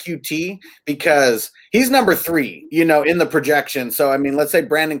Kiki QT because he's number 3, in the projection. So, I mean, let's say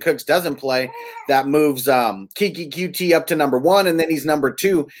Brandon Cooks doesn't play. That moves Kiki QT up to number 1, and then he's number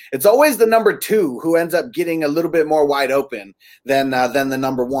 2. It's always the number 2 who ends up getting a little bit more wide open than the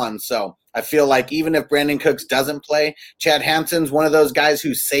number 1. So I feel like even if Brandon Cooks doesn't play, Chad Hansen's one of those guys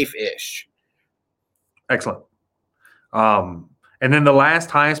who's safe-ish. Excellent. And then the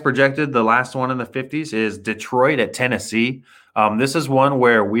highest projected, the last one in the 50s is Detroit at Tennessee. This is one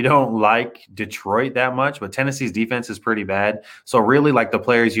where we don't like Detroit that much, but Tennessee's defense is pretty bad. So really like the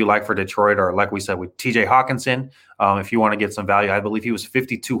players you like for Detroit are, like we said, with TJ Hawkinson. If you want to get some value, I believe he was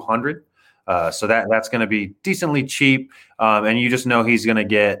 5,200. So that's going to be decently cheap. And you just know he's going to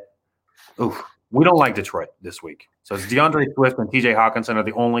get we don't like Detroit this week. So it's DeAndre Swift and TJ Hawkinson are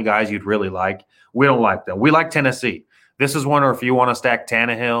the only guys you'd really like. We don't like them. We like Tennessee. This is one, or if you want to stack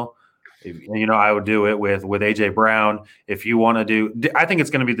Tannehill, I would do it with A.J. Brown. If you want to do – I think it's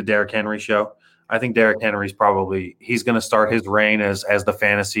going to be the Derrick Henry show. I think Derrick Henry's he's going to start his reign as the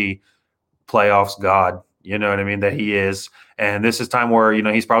fantasy playoffs god, you know what I mean, that he is. And this is time where,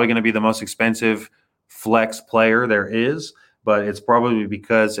 he's probably going to be the most expensive flex player there is. But it's probably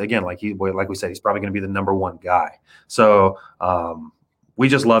because, again, like we said, he's probably going to be the number 1 guy. So we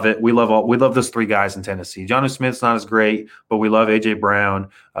just love it. We love those 3 guys in Tennessee. Jonnu Smith's not as great, but we love A.J. Brown,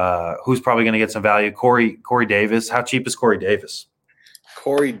 who's probably going to get some value. Corey Davis. How cheap is Corey Davis?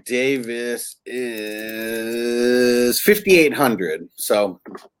 Corey Davis is 5,800. So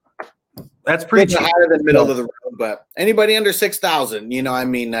that's pretty cheap. Higher than middle of the road, but anybody under 6,000,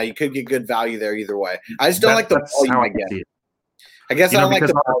 you could get good value there either way. I just don't like the volume again. I guess I don't like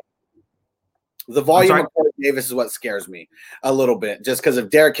the volume. The volume of Corey Davis is what scares me a little bit, just because if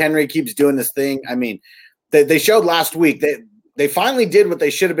Derrick Henry keeps doing this thing. I mean, they showed last week that they finally did what they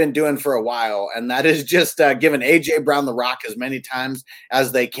should have been doing for a while, and that is just giving A.J. Brown the rock as many times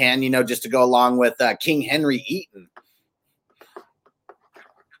as they can, just to go along with King Henry Eaton.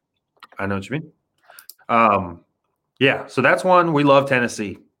 I know what you mean. Yeah, so that's one. We love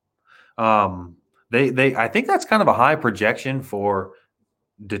Tennessee. I think that's kind of a high projection for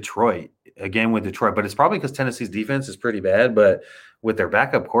Detroit, again with Detroit, but it's probably because Tennessee's defense is pretty bad, but with their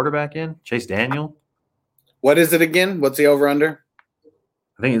backup quarterback in, Chase Daniel. What is it again? What's the over-under?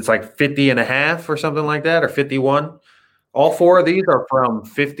 I think it's like 50.5 or something like that, or 51. All four of these are from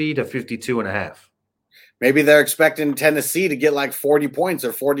 50 to 52.5. Maybe they're expecting Tennessee to get like 40 points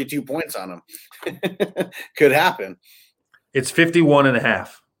or 42 points on them. Could happen. It's 51.5.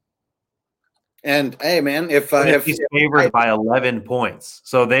 And hey, man, if he's favored by 11 points,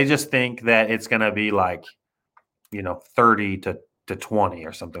 so they just think that it's going to be like, 30 to 20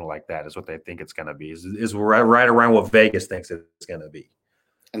 or something like that is what they think it's going to be. Is right around what Vegas thinks it's going to be.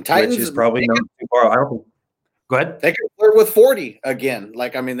 And Titans is probably not too far. I don't think. Go ahead. They could flirt with 40 again.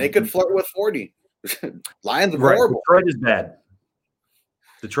 They could flirt with 40. Lions are horrible. Detroit is bad.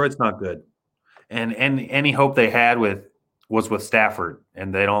 Detroit's not good, and any hope they had was with Stafford,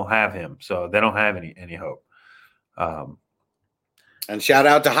 and they don't have him, so they don't have any hope. And shout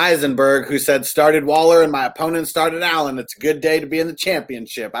out to Heisenberg, who said started Waller and my opponent started Allen. It's a good day to be in the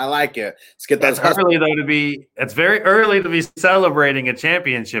championship. I like it. Let's get those. That's early though to be. It's very early to be celebrating a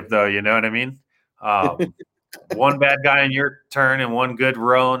championship, though. You know what I mean? One bad guy on your turn and one good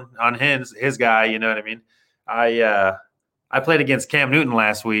run on his guy. You know what I mean? I played against Cam Newton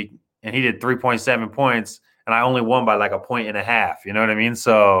last week, and he did 3.7 points, and I only won by like 1.5 points. You know what I mean?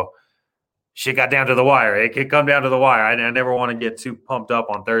 So shit got down to the wire. It could come down to the wire. I never want to get too pumped up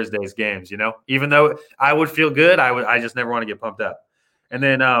on Thursday's games. Even though I would feel good, I just never want to get pumped up. And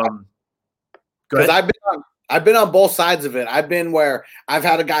then, because I've been on both sides of it. I've been where I've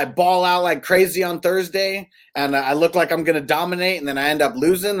had a guy ball out like crazy on Thursday, and I look like I'm going to dominate, and then I end up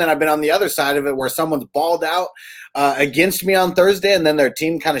losing. Then I've been on the other side of it where someone's balled out against me on Thursday, and then their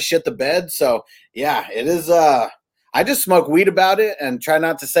team kind of shit the bed. So, yeah, it is I just smoke weed about it and try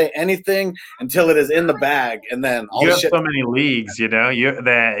not to say anything until it is in the bag, and then you have so many leagues,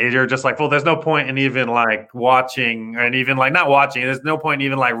 that you're just like, well, there's no point in even like watching, and even like not watching. There's no point in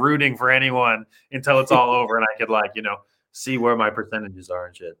even like rooting for anyone until it's all over, and I could like see where my percentages are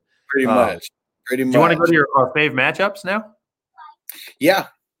and shit. Pretty much. Do you want to go to our fave matchups now? Yeah.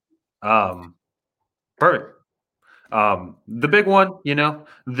 Perfect. The big one,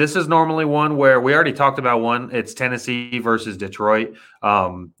 this is normally one where we already talked about one. It's Tennessee versus Detroit. It's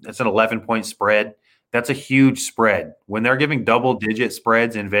an 11-point spread. That's a huge spread. When they're giving double-digit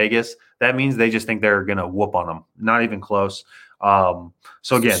spreads in Vegas, that means they just think they're going to whoop on them. Not even close. So,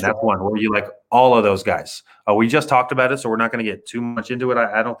 again, that's one where you like all of those guys. We just talked about it, so we're not going to get too much into it.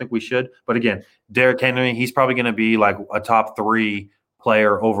 I don't think we should. But, again, Derrick Henry, he's probably going to be like a top 3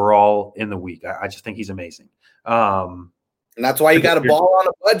 player overall in the week. I just think he's amazing. And that's why you got to ball on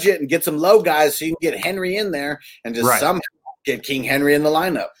a budget and get some low guys so you can get Henry in there and just somehow get King Henry in the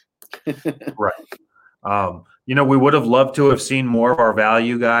lineup. Right. We would have loved to have seen more of our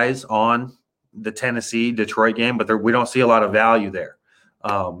value guys on the Tennessee Detroit game, but we don't see a lot of value there.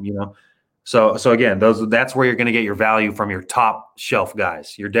 So again, that's where you're going to get your value from your top shelf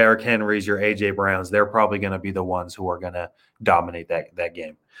guys, your Derrick Henrys, your AJ Browns. They're probably going to be the ones who are going to dominate that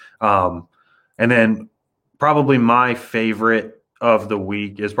game. And then probably my favorite of the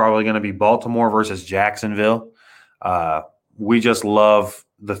week is probably going to be Baltimore versus Jacksonville. We just love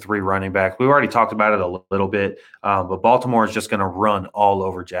the 3 running backs. We already talked about it a little bit, but Baltimore is just going to run all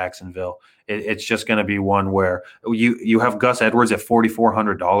over Jacksonville. It's just going to be one where you have Gus Edwards at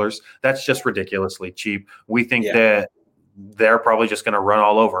 $4,400. That's just ridiculously cheap. We think that they're probably just going to run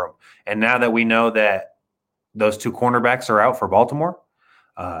all over him. And now that we know that those 2 cornerbacks are out for Baltimore,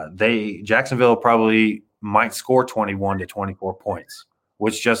 Jacksonville probably might score 21 to 24 points,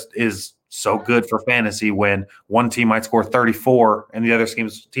 which just is so good for fantasy when one team might score 34 and the other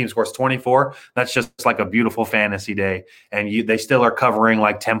team scores 24. That's just like a beautiful fantasy day. And they still are covering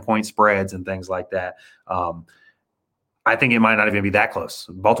like 10-point spreads and things like that. I think it might not even be that close.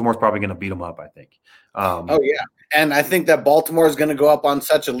 Baltimore's probably going to beat them up, I think. Oh, yeah. And I think that Baltimore is going to go up on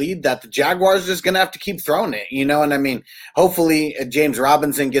such a lead that the Jaguars are just going to have to keep throwing it, And I mean, hopefully James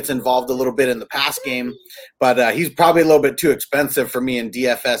Robinson gets involved a little bit in the pass game, but he's probably a little bit too expensive for me in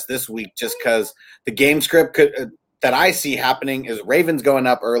DFS this week just because the game script that I see happening is Ravens going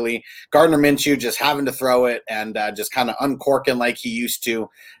up early, Gardner Minshew just having to throw it and just kind of uncorking like he used to.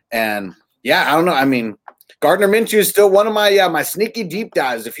 And, yeah, I don't know. I mean, Gardner Minshew is still one of my sneaky deep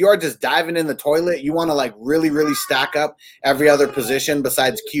dives. If you are just diving in the toilet, you want to like really, really stack up every other position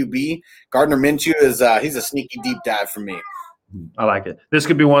besides QB. Gardner Minshew is he's a sneaky deep dive for me. I like it. This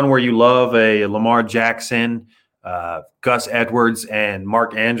could be one where you love a Lamar Jackson, Gus Edwards, and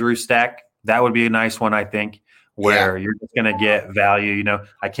Mark Andrews stack. That would be a nice one, I think, where you're just going to get value. You know,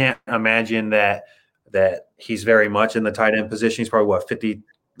 I can't imagine that he's very much in the tight end position. He's probably what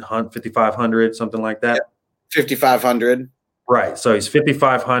 5,500, something like that. 5,500. Right. So he's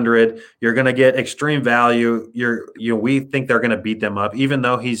 5,500. You're going to get extreme value. We think they're going to beat them up, even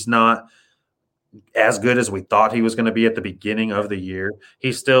though he's not as good as we thought he was going to be at the beginning of the year.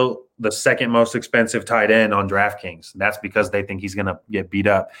 He's still the second most expensive tight end on DraftKings. That's because they think he's going to get beat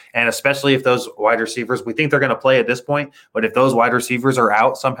up. And especially if those wide receivers, we think they're going to play at this point, but if those wide receivers are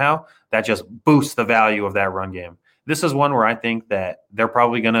out somehow, that just boosts the value of that run game. This is one where I think that they're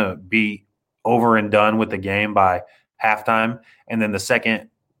probably going to be over and done with the game by halftime. And then the second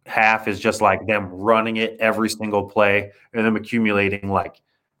half is just like them running it every single play and them accumulating like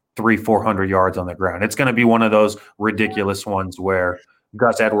 300-400 yards on the ground. It's going to be one of those ridiculous ones where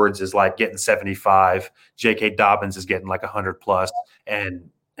Gus Edwards is like getting 75, J.K. Dobbins is getting like 100 plus, and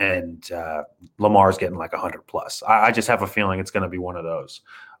Lamar's getting like 100 plus. I just have a feeling it's going to be one of those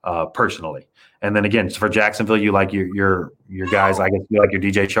personally. And then again, for Jacksonville, you like your guys. I guess you like your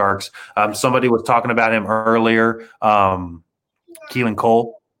DJ Sharks. Somebody was talking about him earlier. Keelan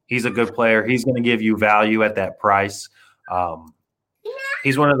Cole, he's a good player. He's going to give you value at that price.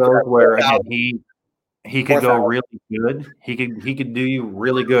 He's one of those where again he could go really good. He could do you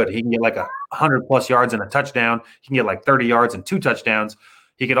really good. He can get like 100 plus yards and a touchdown. He can get like 30 yards and 2 touchdowns.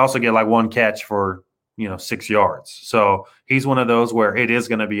 He could also get like 1 catch for 6 yards. So he's one of those where it is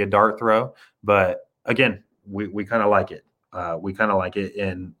going to be a dart throw. But again, we kind of like it. We kind of like it.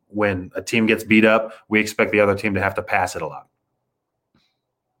 And when a team gets beat up, we expect the other team to have to pass it a lot.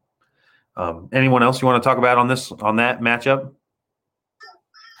 Anyone else you want to talk about on that matchup?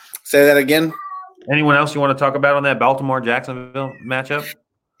 Say that again. Anyone else you want to talk about on that Baltimore-Jacksonville matchup?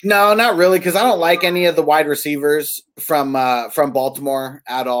 No, not really, because I don't like any of the wide receivers from Baltimore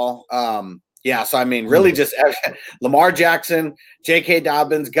at all. So I mean, really just Lamar Jackson, J.K.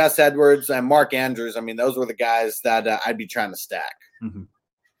 Dobbins, Gus Edwards, and Mark Andrews. I mean, those were the guys that I'd be trying to stack. Mm-hmm.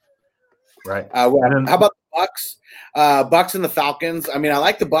 Right. How about the Bucks? Bucks and the Falcons. I mean, I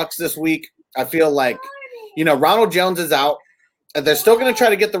like the Bucks this week. I feel like, Ronald Jones is out. They're still going to try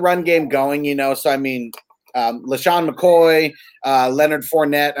to get the run game going, So, I mean, LaShawn McCoy, Leonard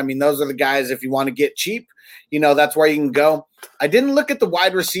Fournette. I mean, those are the guys, if you want to get cheap, that's where you can go. I didn't look at the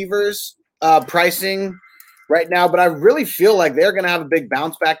wide receivers pricing right now, but I really feel like they're going to have a big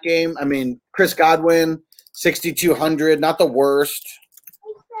bounce back game. I mean, Chris Godwin, 6,200, not the worst.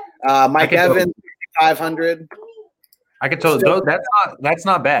 Mike Evans, 500. I could totally that's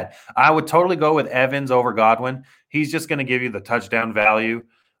not bad. I would totally go with Evans over Godwin. He's just going to give you the touchdown value.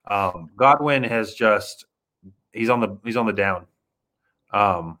 Godwin has he's on the down.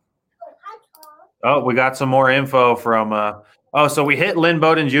 We got some more info from so we hit Lynn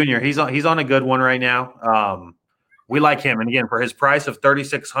Bowden Jr. He's on a good one right now. We like him, and again, for his price of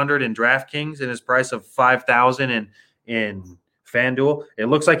 $3,600 in DraftKings and his price of $5,000 in FanDuel, it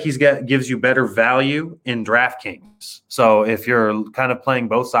looks like gives you better value in DraftKings. So if you're kind of playing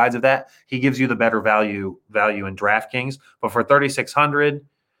both sides of that, he gives you the better value in DraftKings. But for $3,600,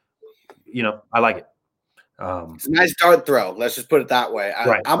 I like it. It's a nice dart throw. Let's just put it that way.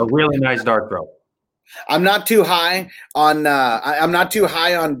 A really nice dart throw. I'm not too high on. I'm not too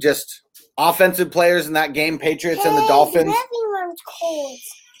high on just offensive players in that game, Patriots and the Dolphins.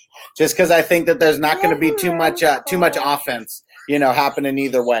 Just because I think that there's not going to be too much offense, happening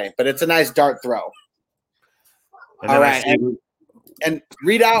either way. But it's a nice dart throw. All right, and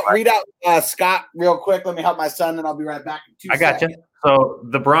read out Scott real quick. Let me help my son, and I'll be right back. I got you. So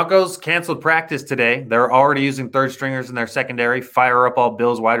the Broncos canceled practice today. They're already using third stringers in their secondary. Fire up all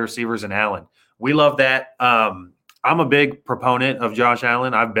Bills wide receivers and Allen. We love that. I'm a big proponent of Josh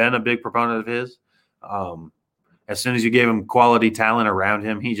Allen. I've been a big proponent of his. As soon as you gave him quality talent around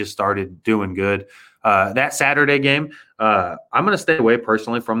him, he just started doing good. That Saturday game, I'm going to stay away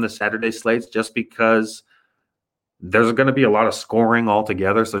personally from the Saturday slates just because there's going to be a lot of scoring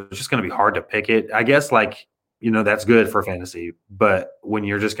altogether. So it's just going to be hard to pick it. I guess that's good for fantasy, but when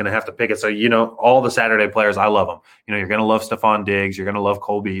you're just going to have to pick it. So, all the Saturday players, I love them. You're going to love Stephon Diggs. You're going to love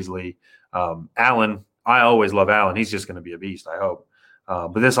Cole Beasley. Allen, I always love Allen. He's just going to be a beast, I hope.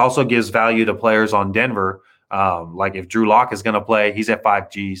 But this also gives value to players on Denver. Like if Drew Lock is going to play, he's at 5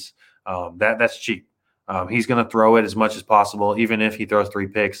 Gs. That's cheap. He's going to throw it as much as possible. Even if he throws 3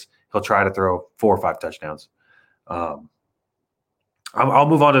 picks, he'll try to throw 4 or 5 touchdowns. I'll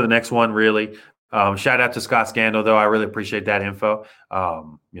move on to the next one, really. Shout out to Scott Scandal, though. I really appreciate that info.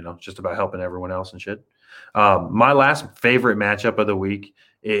 Just about helping everyone else and shit. My last favorite matchup of the week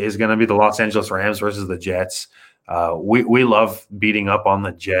is going to be the Los Angeles Rams versus the Jets. We love beating up on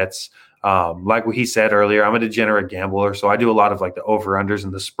the Jets. Like what he said earlier, I'm a degenerate gambler, so I do a lot of like the over-unders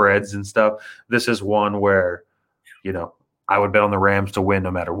and the spreads and stuff. This is one where, I would bet on the Rams to win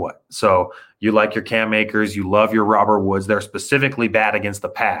no matter what. So you like your Cam Akers, you love your Robert Woods. They're specifically bad against the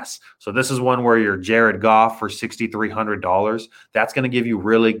pass. So this is one where your Jared Goff for $6,300. That's going to give you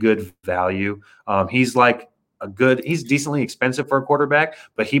really good value. He's decently expensive for a quarterback,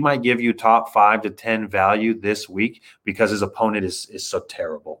 but he might give you top 5 to 10 value this week because his opponent is so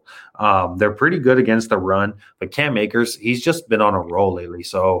terrible. They're pretty good against the run, but Cam Akers, he's just been on a roll lately.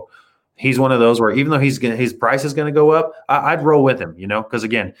 So he's one of those where even though his price is going to go up, I'd roll with him, because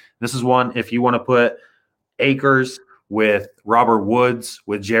again, this is one, if you want to put Akers with Robert Woods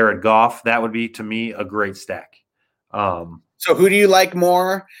with Jared Goff, that would be, to me, a great stack. So who do you like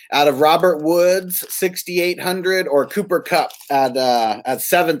more out of Robert Woods, 6,800, or Cooper Kupp at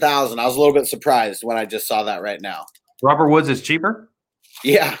 7,000? I was a little bit surprised when I just saw that right now. Robert Woods is cheaper?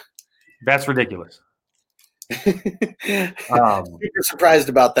 Yeah. That's ridiculous. Super surprised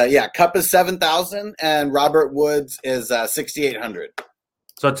about that. Yeah, Kupp is 7,000 and Robert Woods is 6,800.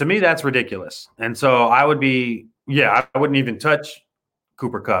 So to me, that's ridiculous. And so I wouldn't even touch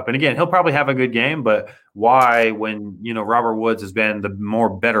Cooper Kupp. And again, he'll probably have a good game, but why when Robert Woods has been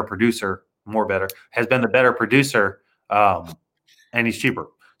the better producer, and he's cheaper.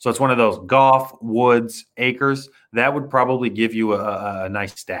 So it's one of those Goff, Woods, Akers, that would probably give you a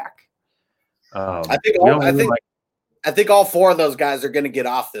nice stack. I think all 4 of those guys are going to get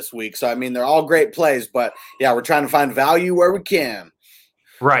off this week. So, I mean, they're all great plays, but yeah, we're trying to find value where we can.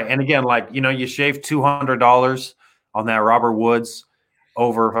 Right. And again, you shave $200 on that Robert Woods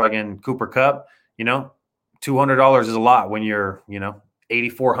over fucking Cooper Kupp, $200 is a lot when you're,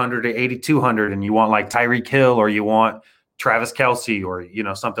 8,400 to 8,200 and you want like Tyreek Hill or you want Travis Kelce or,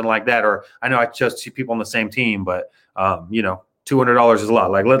 something like that. Or I know I just see people on the same team, but, $200 is a lot.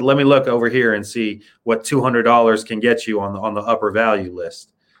 Like, let me look over here and see what $200 can get you on the upper value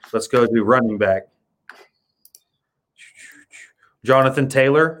list. Let's go to running back. Jonathan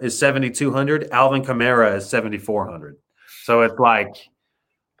Taylor is 7,200. Alvin Kamara is 7,400. So it's like,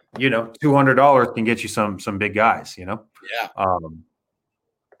 $200 can get you some big guys, Yeah.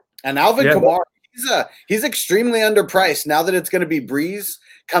 And Alvin Kamara, he's extremely underpriced now that it's going to be Breeze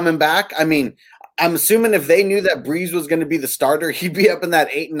coming back. I mean, I'm assuming if they knew that Breeze was going to be the starter, he'd be up in that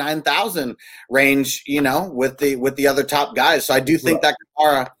 8,000 and 9,000 range, with the other top guys. So I do think that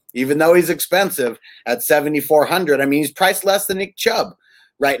Kamara, even though he's expensive at 7,400, I mean, he's priced less than Nick Chubb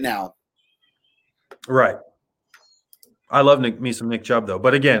right now. Right. I love me some Nick Chubb though,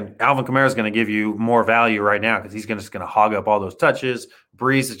 but again, Alvin Kamara is going to give you more value right now because he's just going to hog up all those touches.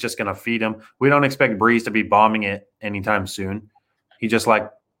 Breeze is just going to feed him. We don't expect Breeze to be bombing it anytime soon. He just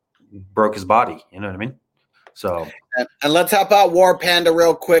broke his body. You know what I mean? So, and let's help out War Panda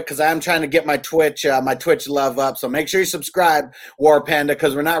real quick because I'm trying to get my Twitch love up. So make sure you subscribe, War Panda,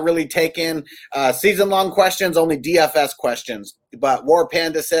 because we're not really taking season-long questions, only DFS questions. But War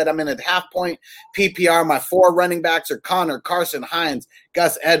Panda said, I'm in a half-point PPR. My 4 running backs are Connor, Carson, Hines,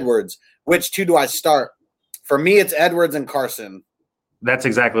 Gus Edwards. Which 2 do I start? For me, it's Edwards and Carson. That's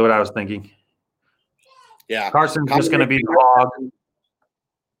exactly what I was thinking. Yeah. Carson's just going to be the hog.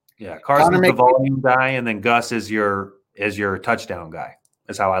 Yeah, Carson's the volume guy, and then Gus is your touchdown guy.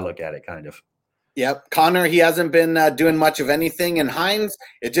 That's how I look at it, kind of. Yep. Connor, he hasn't been doing much of anything. And Hines,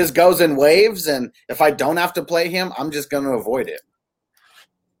 it just goes in waves. And if I don't have to play him, I'm just going to avoid it.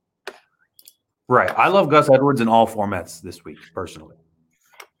 Right. I love Gus Edwards in all formats this week, personally.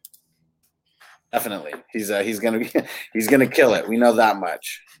 Definitely. He's gonna kill it. We know that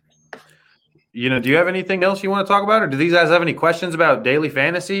much. Do you have anything else you want to talk about, or do these guys have any questions about daily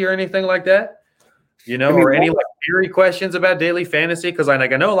fantasy or anything like that? Or any theory questions about daily fantasy? Because I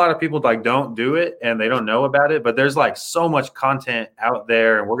know a lot of people don't do it and they don't know about it, but there's so much content out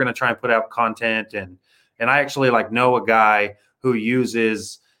there, and we're gonna try and put out content. And I actually know a guy who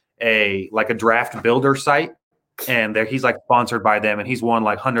uses a draft builder site, and he's sponsored by them, and he's won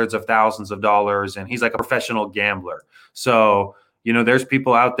hundreds of thousands of dollars, and he's a professional gambler. So there's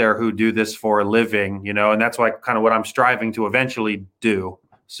people out there who do this for a living, and that's kind of what I'm striving to eventually do.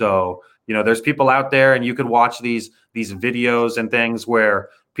 So, there's people out there, and you could watch these videos and things where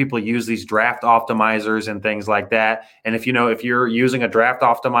people use these draft optimizers and things like that. And if you're using a draft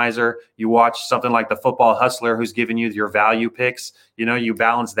optimizer, you watch something like the Football Hustler, who's giving you your value picks, you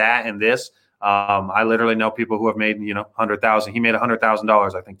balance that and this. I literally know people who have made, 100,000. He made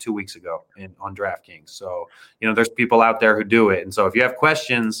 $100,000, I think 2 weeks ago on DraftKings. So, there's people out there who do it. And so if you have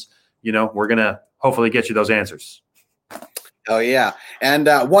questions, we're going to hopefully get you those answers. Oh yeah. And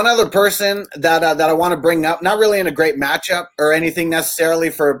one other person that I want to bring up, not really in a great matchup or anything necessarily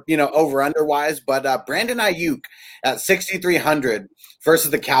for, over under wise, but Brandon Ayuk at 6,300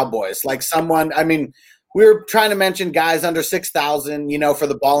 versus the Cowboys. Like we were trying to mention guys under 6,000, for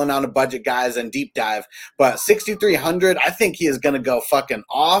the balling on a budget guys and deep dive, but 6,300, I think he is going to go fucking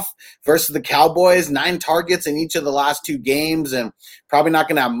off versus the Cowboys. 9 targets in each of the last 2 games, and probably not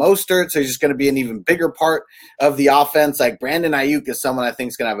going to have Mostert, so he's just going to be an even bigger part of the offense. Like Brandon Ayuk is someone I think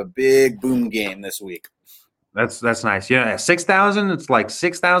is going to have a big boom game this week. That's nice. Yeah, 6,000. It's like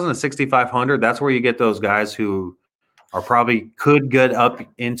 6,000 to 6,500. That's where you get those guys who are probably could get up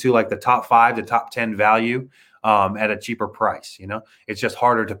into like the top 5 to top 10 value at a cheaper price. It's just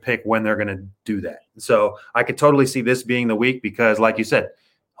harder to pick when they're going to do that. So I could totally see this being the week because, like you said,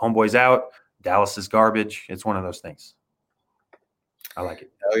 homeboy's out. Dallas is garbage. It's one of those things. I like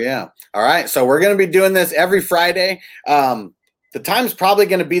it. Oh yeah. All right. So we're going to be doing this every Friday. The time's probably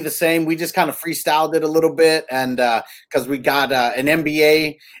going to be the same. We just kind of freestyled it a little bit, and because we got an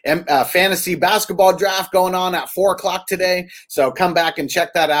NBA fantasy basketball draft going on at 4:00 today. So come back and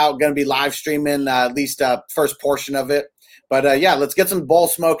check that out. Going to be live streaming at least first portion of it. But yeah, let's get some bowl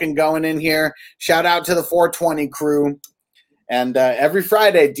smoking going in here. Shout out to the 420 crew. And every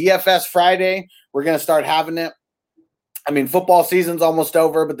Friday, DFS Friday, we're going to start having it. Football season's almost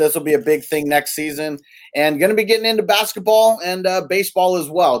over, but this will be a big thing next season. And going to be getting into basketball and baseball as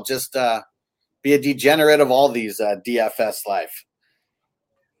well. Just be a degenerate of all these DFS life.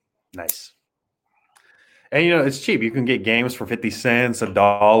 Nice. And, it's cheap. You can get games for 50 cents,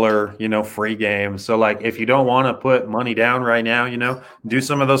 $1, free games. So, like, if you don't want to put money down right now, do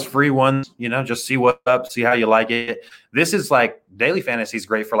some of those free ones, just see what's up, see how you like it. This is like daily fantasy is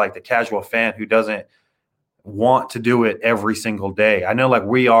great for like the casual fan who doesn't want to do it every single day. I know like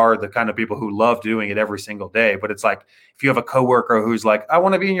we are the kind of people who love doing it every single day, but it's like if you have a coworker who's like, I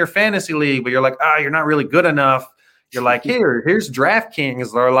want to be in your fantasy league, but you're like, you're not really good enough. You're like, here's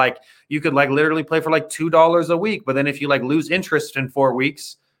DraftKings. Or like you could like literally play for like $2 a week. But then if you like lose interest in 4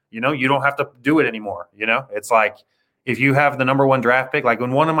 weeks, you don't have to do it anymore. It's like if you have the number 1 draft pick, like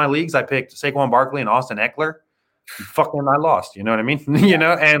in one of my leagues, I picked Saquon Barkley and Austin Eckler. Fucking I lost, you know what I mean?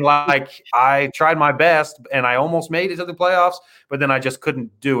 And like I tried my best and I almost made it to the playoffs, but then I just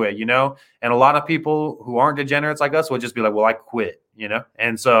couldn't do it, and a lot of people who aren't degenerates like us will just be like, well, I quit,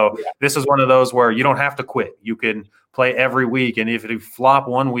 and so This is one of those where you don't have to quit. You can play every week, and if you flop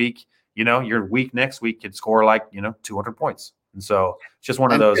one week, your week next week could score like 200 points, and so it's just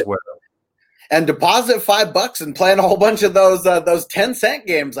one of those where and deposit $5 and play in a whole bunch of those 10-cent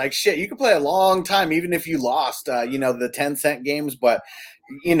games. Like shit, you can play a long time even if you lost, the 10-cent games. But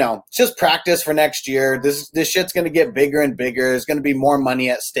it's just practice for next year. This shit's going to get bigger and bigger. There's going to be more money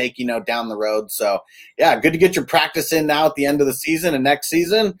at stake, down the road. So yeah, good to get your practice in now at the end of the season, and next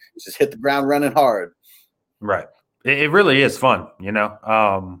season just hit the ground running hard. Right. It really is fun,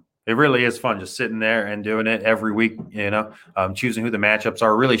 It really is fun just sitting there and doing it every week, choosing who the matchups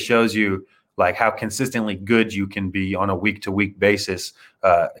are. It really shows you like how consistently good you can be on a week-to-week basis,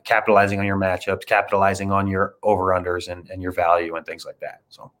 capitalizing on your matchups, capitalizing on your over-unders and your value and things like that.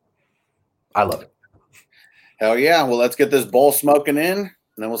 So I love it. Hell yeah. Well, let's get this bowl smoking in, and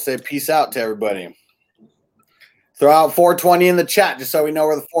then we'll say peace out to everybody. Throw out 420 in the chat just so we know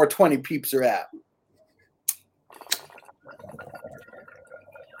where the 420 peeps are at.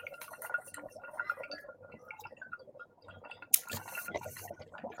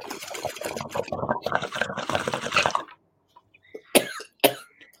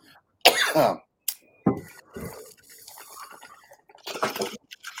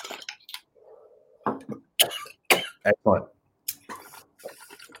 Excellent.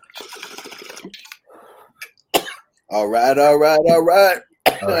 All right.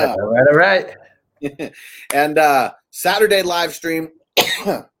 And Saturday live stream.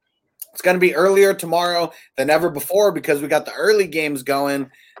 It's going to be earlier tomorrow than ever before because we got the early games going.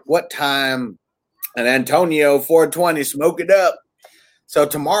 What time? And Antonio 420, smoke it up. So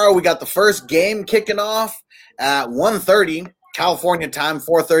tomorrow we got the first game kicking off at 1:30 California time,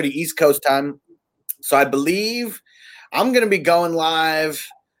 4:30 East Coast time. So I believe I'm going to be going live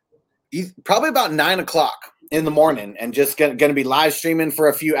probably about 9 o'clock in the morning and just going to be live streaming for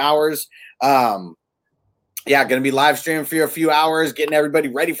a few hours. yeah, going to be live streaming for you a few hours, getting everybody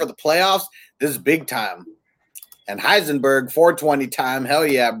ready for the playoffs. This is big time. And Heisenberg, 420 time. Hell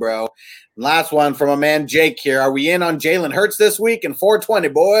yeah, bro. And last one from a man, Jake here. Are we in on Jalen Hurts this week and 420,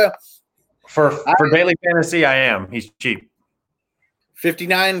 boy? For daily fantasy, I am. He's cheap.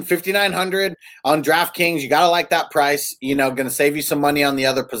 5,900 on DraftKings. You got to like that price. You know, going to save you some money on the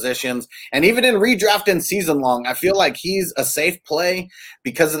other positions. And even in redraft and season long, I feel like he's a safe play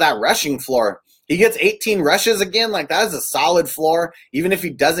because of that rushing floor. He gets 18 rushes again. Like, that is a solid floor. Even if he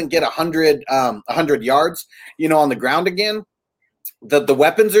doesn't get 100 yards, you know, on the ground again. The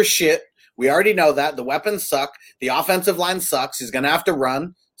weapons are shit. We already know that. The weapons suck. The offensive line sucks. He's going to have to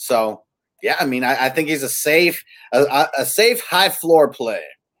run. So, yeah, I mean, I think he's a safe high floor play.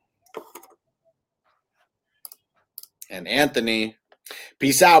 And Anthony,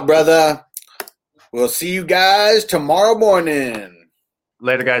 peace out, brother. We'll see you guys tomorrow morning.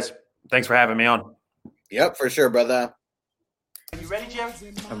 Later, guys. Thanks for having me on. Yep, for sure, brother. You ready, Jerry?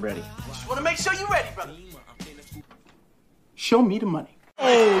 I'm ready. Just want to make sure you're ready, brother. Show me the money.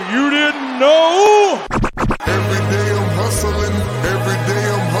 Oh, you didn't know? Every day I'm hustling. Every day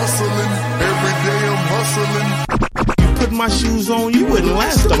I'm hustling. Every day I'm hustling. Put my shoes on, you wouldn't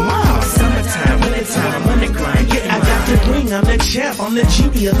last a mile. Summertime, wintertime, I'm on the grind. Yeah, I got the ring, I'm the champ, I'm the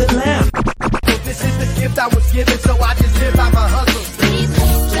genie of the lamp. This is the gift I was given, so I just live by my hustle.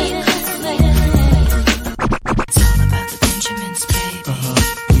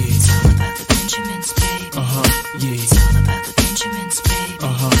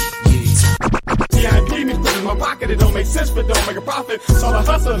 My pocket, it don't make sense, but don't make a profit. So I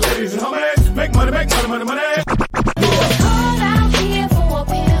hustle, ladies and homies. Make money, money. Call out here for a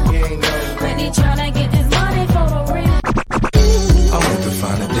pill. When he tryna get this money for the real. I want to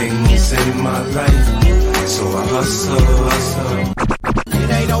find a thing to save my life, so I hustle. It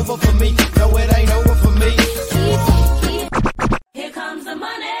ain't over for me. No, it ain't over for me. Here comes the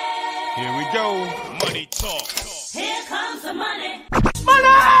money. Here we go. Money talk. Here comes the money.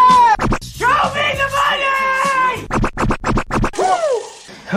 Money!